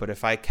coach, but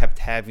if I kept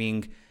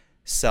having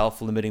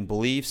self-limiting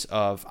beliefs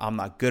of I'm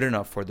not good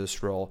enough for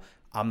this role,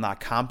 I'm not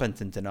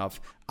competent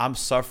enough, I'm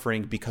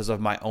suffering because of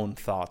my own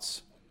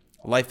thoughts.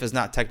 Life is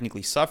not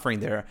technically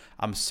suffering there.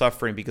 I'm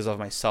suffering because of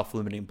my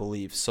self-limiting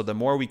beliefs. So the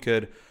more we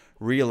could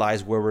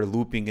realize where we're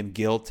looping in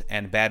guilt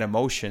and bad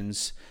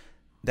emotions,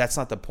 that's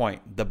not the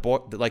point. The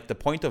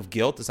point of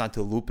guilt is not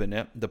to loop in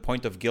it. The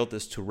point of guilt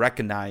is to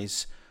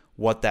recognize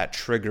what that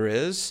trigger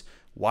is,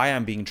 why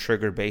I'm being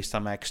triggered based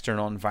on my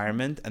external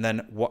environment, and then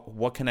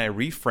what can I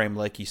reframe,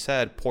 like you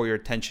said, pour your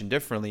attention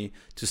differently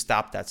to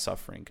stop that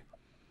suffering.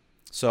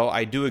 So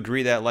I do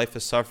agree that life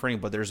is suffering,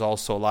 but there's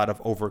also a lot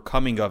of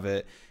overcoming of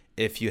it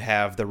if you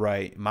have the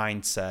right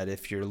mindset,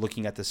 if you're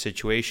looking at the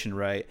situation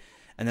right,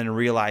 and then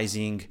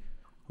realizing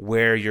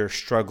where you're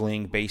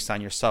struggling based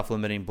on your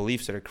self-limiting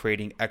beliefs that are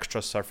creating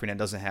extra suffering that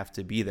doesn't have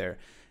to be there.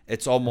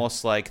 It's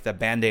almost like the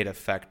Band-Aid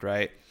effect,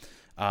 right?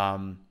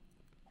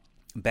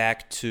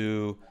 Back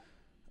to,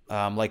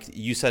 like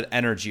you said,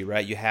 energy,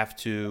 right? You have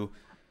to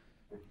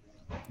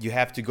you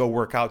have to go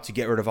work out to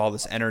get rid of all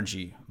this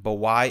energy. But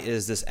why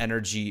is this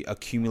energy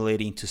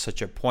accumulating to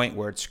such a point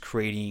where it's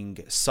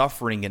creating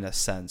suffering in a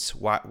sense?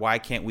 Why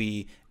can't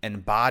we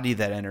embody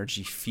that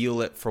energy,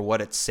 feel it for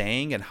what it's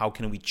saying, and how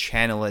can we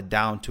channel it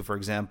down to, for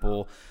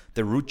example,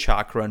 the root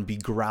chakra and be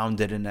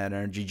grounded in that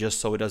energy, just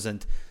so it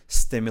doesn't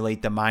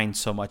stimulate the mind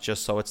so much,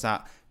 just so it's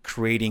not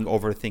creating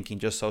overthinking,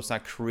 just so it's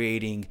not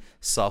creating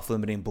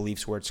self-limiting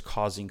beliefs where it's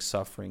causing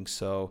suffering.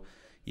 So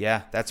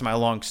yeah, that's my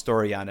long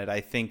story on it. I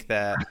think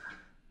that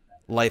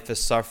life is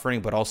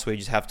suffering, but also we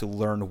just have to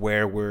learn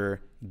where we're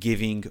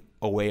giving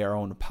away our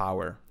own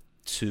power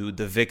to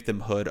the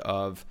victimhood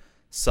of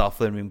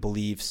self-limiting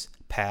beliefs,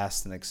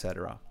 past, and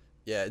etc.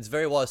 Yeah, it's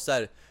very well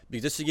said.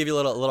 Because just to give you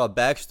a little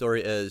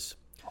backstory is,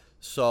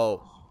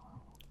 so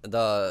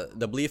the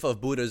belief of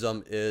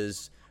Buddhism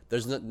is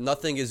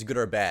nothing is good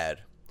or bad.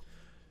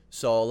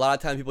 So a lot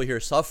of times people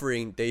hear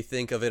suffering, they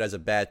think of it as a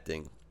bad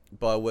thing.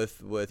 But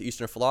with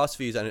Eastern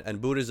philosophies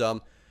and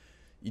Buddhism,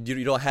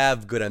 you don't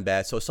have good and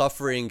bad. So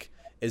suffering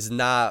is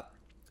not,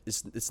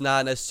 it's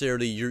not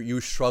necessarily you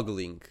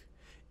struggling.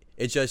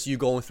 It's just you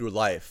going through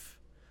life.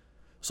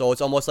 So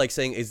it's almost like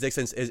saying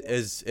existence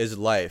is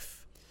life.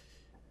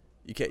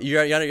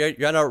 You're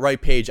on the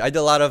right page. I did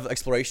a lot of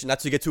exploration, not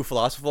to get too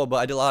philosophical, but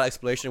I did a lot of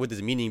exploration with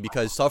this meaning,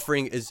 because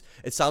suffering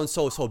it sounds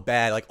so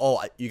bad. Like,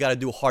 oh, you got to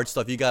do hard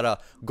stuff. You got to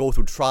go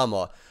through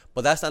trauma.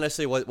 But that's not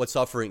necessarily what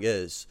suffering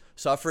is.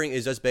 Suffering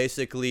is just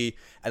basically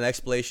an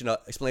explanation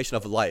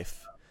of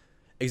life.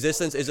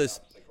 Existence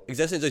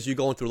is you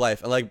going through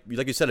life. And like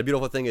you said, a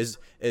beautiful thing is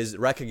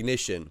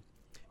recognition.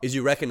 Is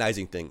you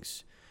recognizing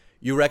things.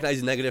 You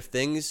recognize negative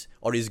things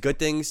or these good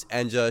things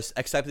and just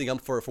accepting them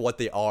for what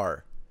they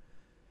are.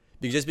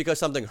 Because just because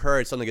something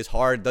hurts, something is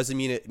hard, doesn't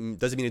mean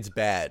it's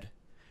bad.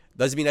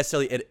 Doesn't mean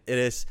necessarily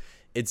it's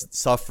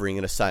suffering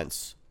in a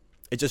sense.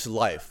 It's just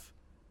life.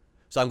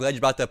 So I'm glad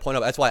you brought that point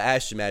up. That's why I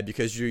asked you, Matt,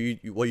 because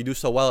what you do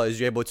so well is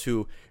you're able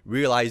to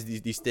realize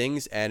these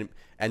things and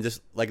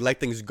just like let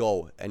things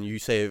go, and you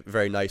say it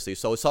very nicely.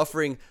 So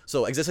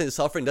existing in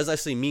suffering doesn't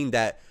necessarily mean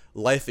that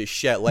life is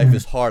shit, life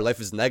is hard, life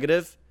is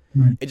negative.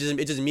 It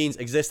just means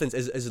existence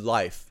is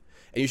life,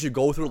 and you should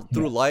go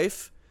through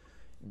life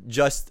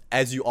just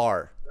as you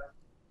are.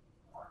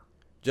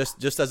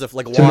 Just as if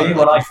like to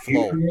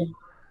water, me,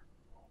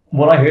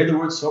 when I hear the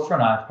word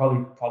suffering, I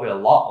probably a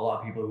lot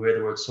of people who hear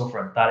the word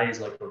suffering, that is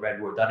like a red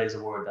word. That is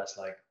a word that's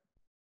like,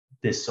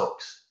 this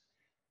sucks.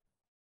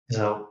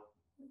 So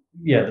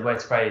yeah, the way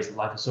it's phrased,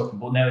 life is suffering.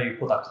 But now you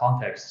put that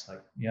context, it's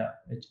like, yeah,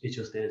 it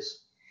just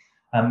is.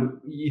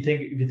 And if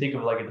you think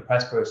of like a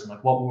depressed person,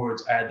 like what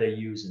words are they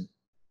using?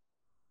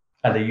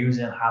 Are they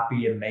using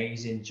happy,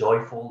 amazing,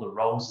 joyful, the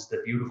roses,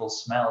 the beautiful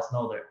smells?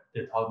 No,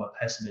 they're talking about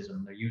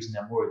pessimism. They're using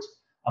them words.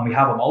 And we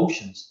have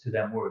emotions to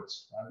them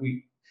words.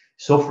 Right?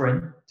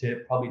 Suffering,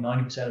 to probably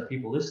 90% of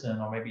people listening,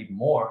 or maybe even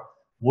more,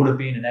 would have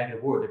been a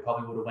negative word. They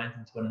probably would have went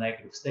into a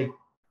negative state.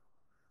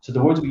 So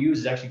the words we use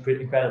is actually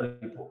incredibly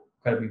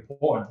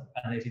important.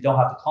 And if you don't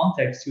have the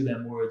context to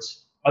them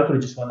words, I could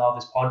have just went off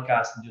this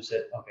podcast and just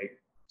said, okay,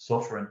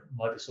 suffering,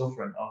 life is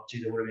suffering. Oh,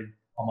 geez, I would have been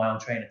on my own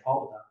train of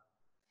thought with that.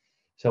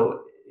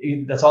 So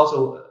that's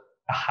also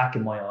a hack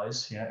in my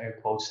eyes, air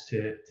quotes,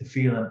 to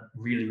feeling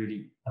really,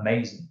 really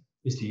amazing,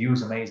 is to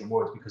use amazing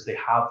words, because they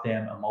have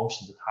them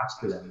emotions attached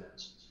to them.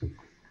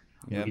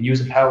 Yeah. You can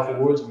use powerful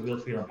words, we will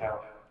feel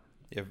empowered.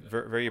 Yeah,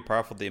 very, very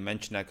powerful that you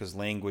mentioned that, because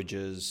language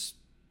is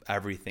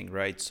everything,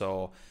 right?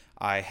 So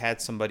I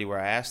had somebody where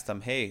I asked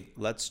them, hey,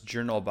 let's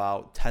journal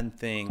about 10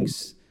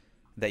 things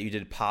that you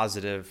did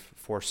positive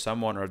for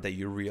someone or that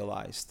you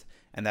realized.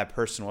 And that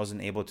person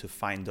wasn't able to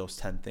find those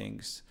 10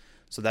 things.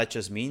 So that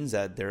just means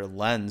that their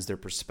lens, their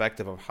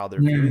perspective of how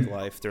they're viewing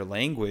life, their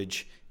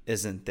language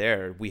isn't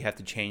there. We have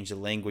to change the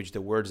language, the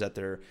words that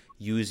they're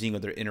using or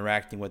they're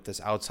interacting with this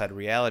outside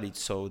reality,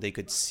 so they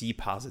could see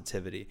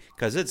positivity,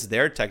 because it's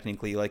there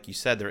technically. Like you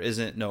said, there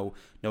isn't no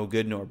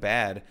good nor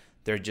bad.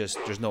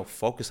 There's no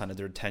focus on it.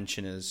 Their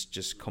attention is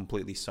just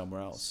completely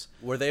somewhere else.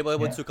 Were they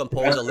able to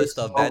compose a list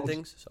of bad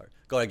things? Sorry,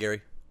 go ahead,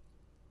 Gary.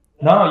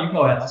 No, you can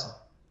go ahead. Awesome.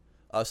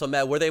 So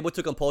Matt, were they able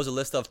to compose a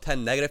list of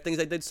 10 negative things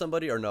they did to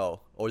somebody, or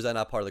no? Or is that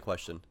not part of the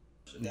question?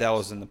 That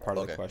wasn't the part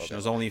of the question. It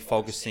was only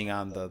focusing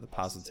on the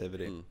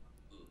positivity.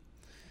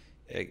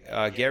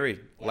 Gary,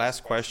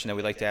 last question that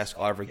we like to ask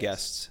all of our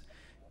guests.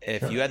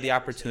 If you had the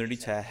opportunity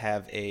to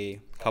have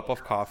a cup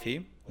of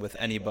coffee with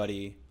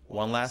anybody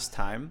one last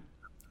time,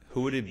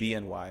 who would it be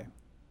and why?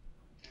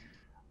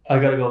 I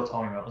gotta go with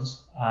Tony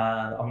Robbins.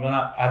 And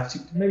I have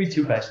maybe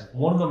two questions.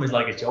 One of them is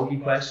like a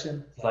jokey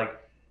question. It's like,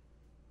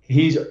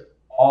 he's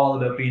all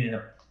about being in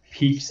a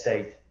peak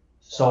state.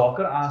 So I've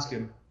got to ask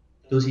him,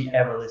 does he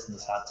ever listen to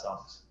sad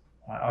songs?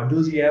 Or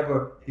does he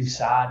ever do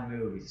sad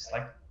movies?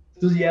 Like,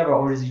 does he ever,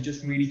 or does he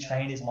just really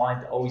train his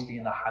mind to always be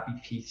in a happy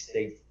peak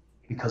state?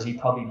 Because he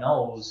probably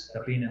knows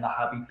that being in a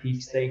happy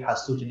peak state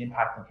has such an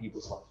impact on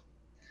people's life.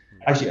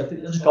 Actually,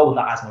 I'll just go with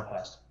that as my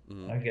question.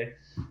 Okay,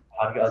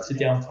 I'll sit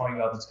down with Tony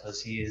Robbins because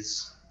he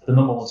is the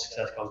 #1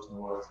 success coach in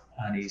the world,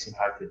 and he's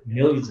impacted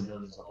millions and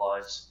millions of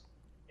lives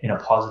in a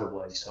positive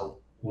way. So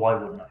why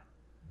wouldn't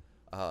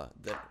I?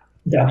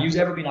 Yeah, have you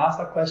ever been asked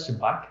that question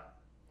back?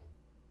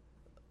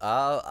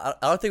 I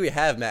don't think we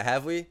have, Matt.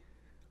 Have we?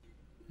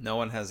 No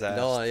one has asked.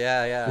 No.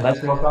 Yeah.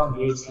 Let's work on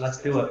it.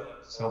 Let's do it.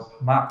 So,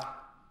 Matt.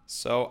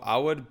 So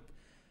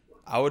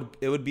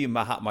it would be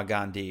Mahatma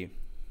Gandhi.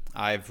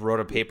 I've wrote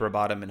a paper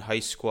about him in high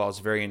school. I was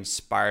very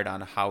inspired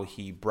on how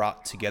he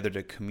brought together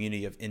the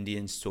community of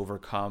Indians to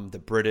overcome the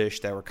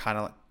British that were kind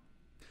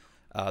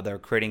of they were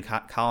creating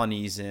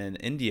colonies in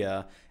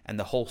India and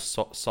the whole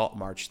salt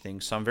march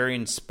thing. So I'm very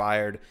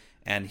inspired.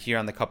 And here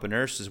on the Cup of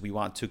Nurses, we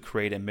want to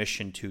create a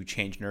mission to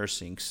change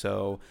nursing.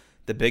 So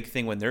the big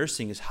thing with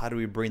nursing is how do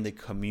we bring the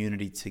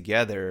community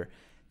together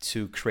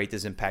to create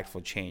this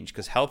impactful change?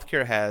 Because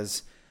healthcare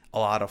has a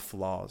lot of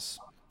flaws.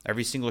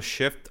 Every single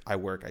shift I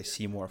work, I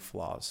see more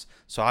flaws.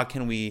 So how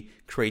can we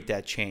create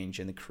that change?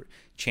 And the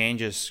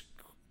change is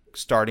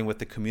starting with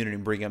the community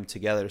and bring them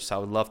together. So I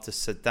would love to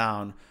sit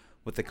down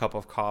with a cup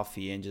of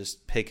coffee and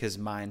just pick his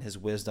mind, his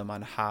wisdom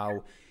on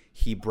how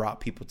he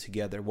brought people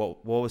together.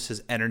 What was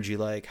his energy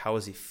like? How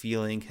was he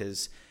feeling?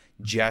 His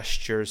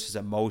gestures, his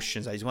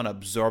emotions. I just want to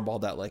absorb all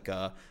that like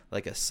a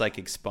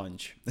psychic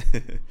sponge.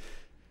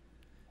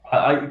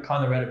 I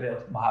kind of read a bit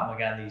of Mahatma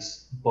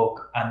Gandhi's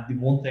book, and the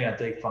one thing I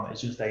take from it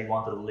is just that he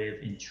wanted to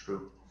live in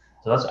truth.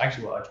 So that's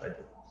actually what I tried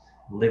to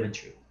do, live in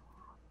truth.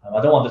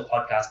 I don't want this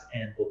podcast to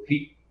end, but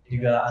Pete,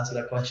 you gotta answer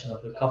that question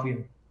of the coffee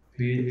and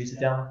who you sit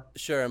down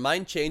with? Sure.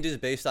 Mine changes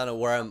based on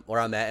where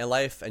I'm at in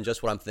life and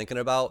just what I'm thinking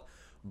about.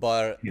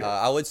 But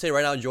I would say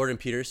right now Jordan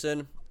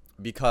Peterson,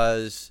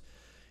 because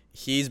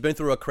he's been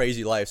through a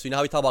crazy life. So you know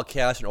how we talked about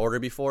chaos and order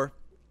before?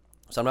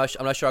 So I'm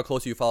not sure how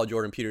closely you follow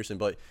Jordan Peterson,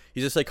 but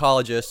he's a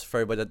psychologist for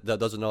everybody that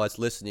doesn't know that's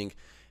listening,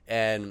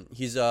 and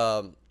he's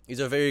a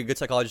very good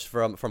psychologist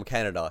from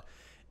Canada.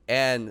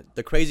 And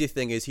the crazy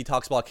thing is he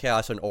talks about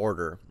chaos and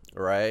order,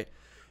 right?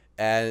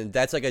 And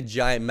that's like a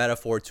giant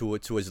metaphor to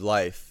his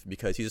life,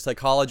 because he's a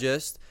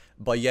psychologist,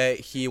 but yet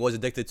he was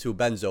addicted to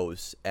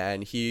benzos,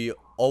 and he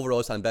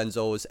overdosed on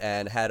benzos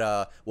and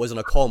was in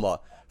a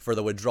coma for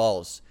the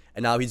withdrawals,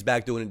 and now he's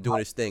back doing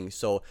his thing.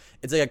 So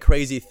it's like a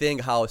crazy thing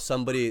how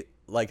somebody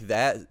like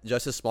that,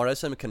 just as smart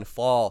as him, can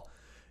fall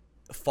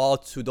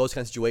to those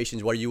kind of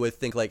situations where you would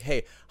think like,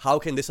 hey, how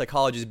can this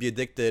psychologist be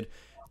addicted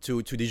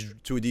to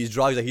these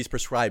drugs that he's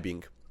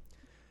prescribing,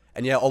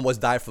 and yet almost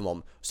die from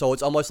them? So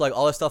it's almost like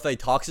all the stuff that he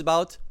talks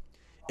about,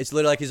 it's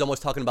literally like he's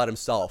almost talking about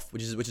himself,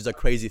 which is a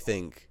crazy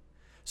thing.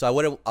 So I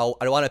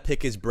want to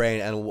pick his brain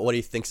and what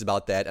he thinks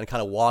about that, and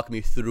kind of walk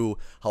me through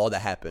how all that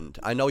happened.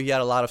 I know he had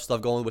a lot of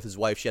stuff going with his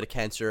wife. She had a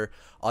cancer,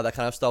 all that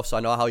kind of stuff. So I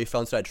know how he fell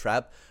into that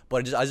trap.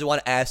 But I just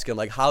want to ask him,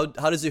 like, how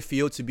does it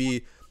feel to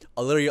be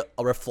a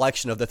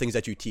reflection of the things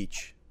that you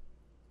teach?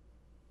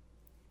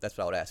 That's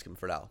what I would ask him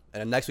for now.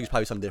 And then next week's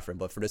probably something different,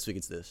 but for this week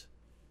it's this.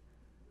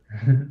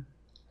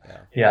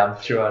 Yeah,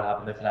 I'm sure I'll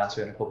have a different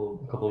answer in a couple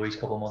of weeks,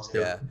 couple of months too.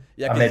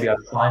 Yeah. And maybe I'll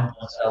find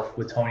myself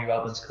with Tony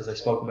Robbins because I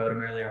spoke about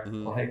him earlier.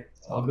 Mm-hmm. But hey,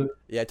 it's all good.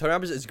 Yeah, Tony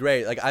Robbins is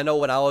great. Like, I know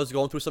when I was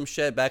going through some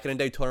shit back in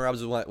the day, Tony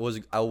Robbins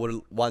I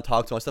would want to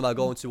talk to him. I was thinking about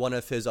going to one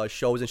of his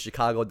shows in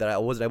Chicago that I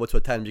wasn't able to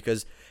attend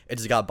because it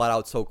just got bought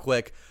out so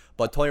quick.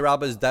 But Tony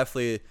Robbins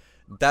definitely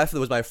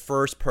was my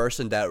first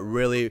person that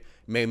really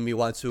made me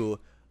want to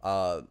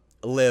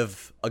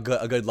live a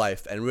good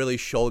life, and really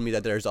showed me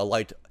that there's a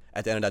light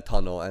at the end of that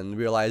tunnel, and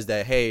realize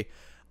that, hey,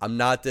 I'm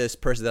not this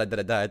person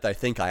that I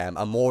think I am.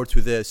 I'm more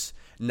to this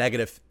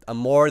negative. I'm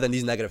more than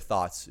these negative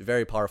thoughts.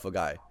 Very powerful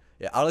guy.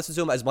 Yeah, I don't listen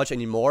to him as much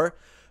anymore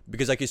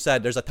because, like you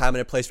said, there's a time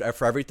and a place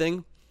for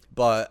everything.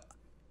 But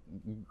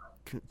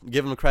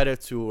give him credit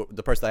to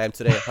the person I am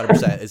today.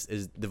 100%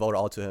 is devoted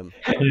all to him.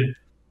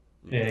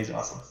 Yeah, he's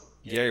awesome.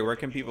 Gary, where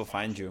can people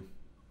find you?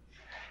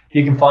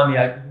 You can find me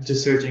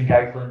just searching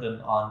Gary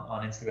Clinton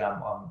on Instagram.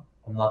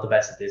 I'm not the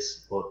best at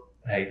this, but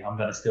hey, I'm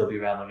gonna still be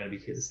around. I'm gonna be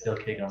still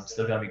kicking. I'm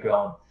still gonna be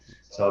growing.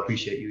 So I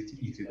appreciate you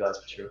two guys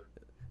for sure.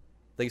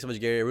 Thanks so much,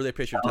 Gary. I really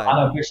appreciate your And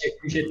time. I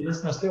appreciate the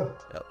listeners too.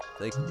 Yep.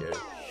 Thanks,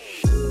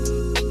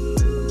 Gary.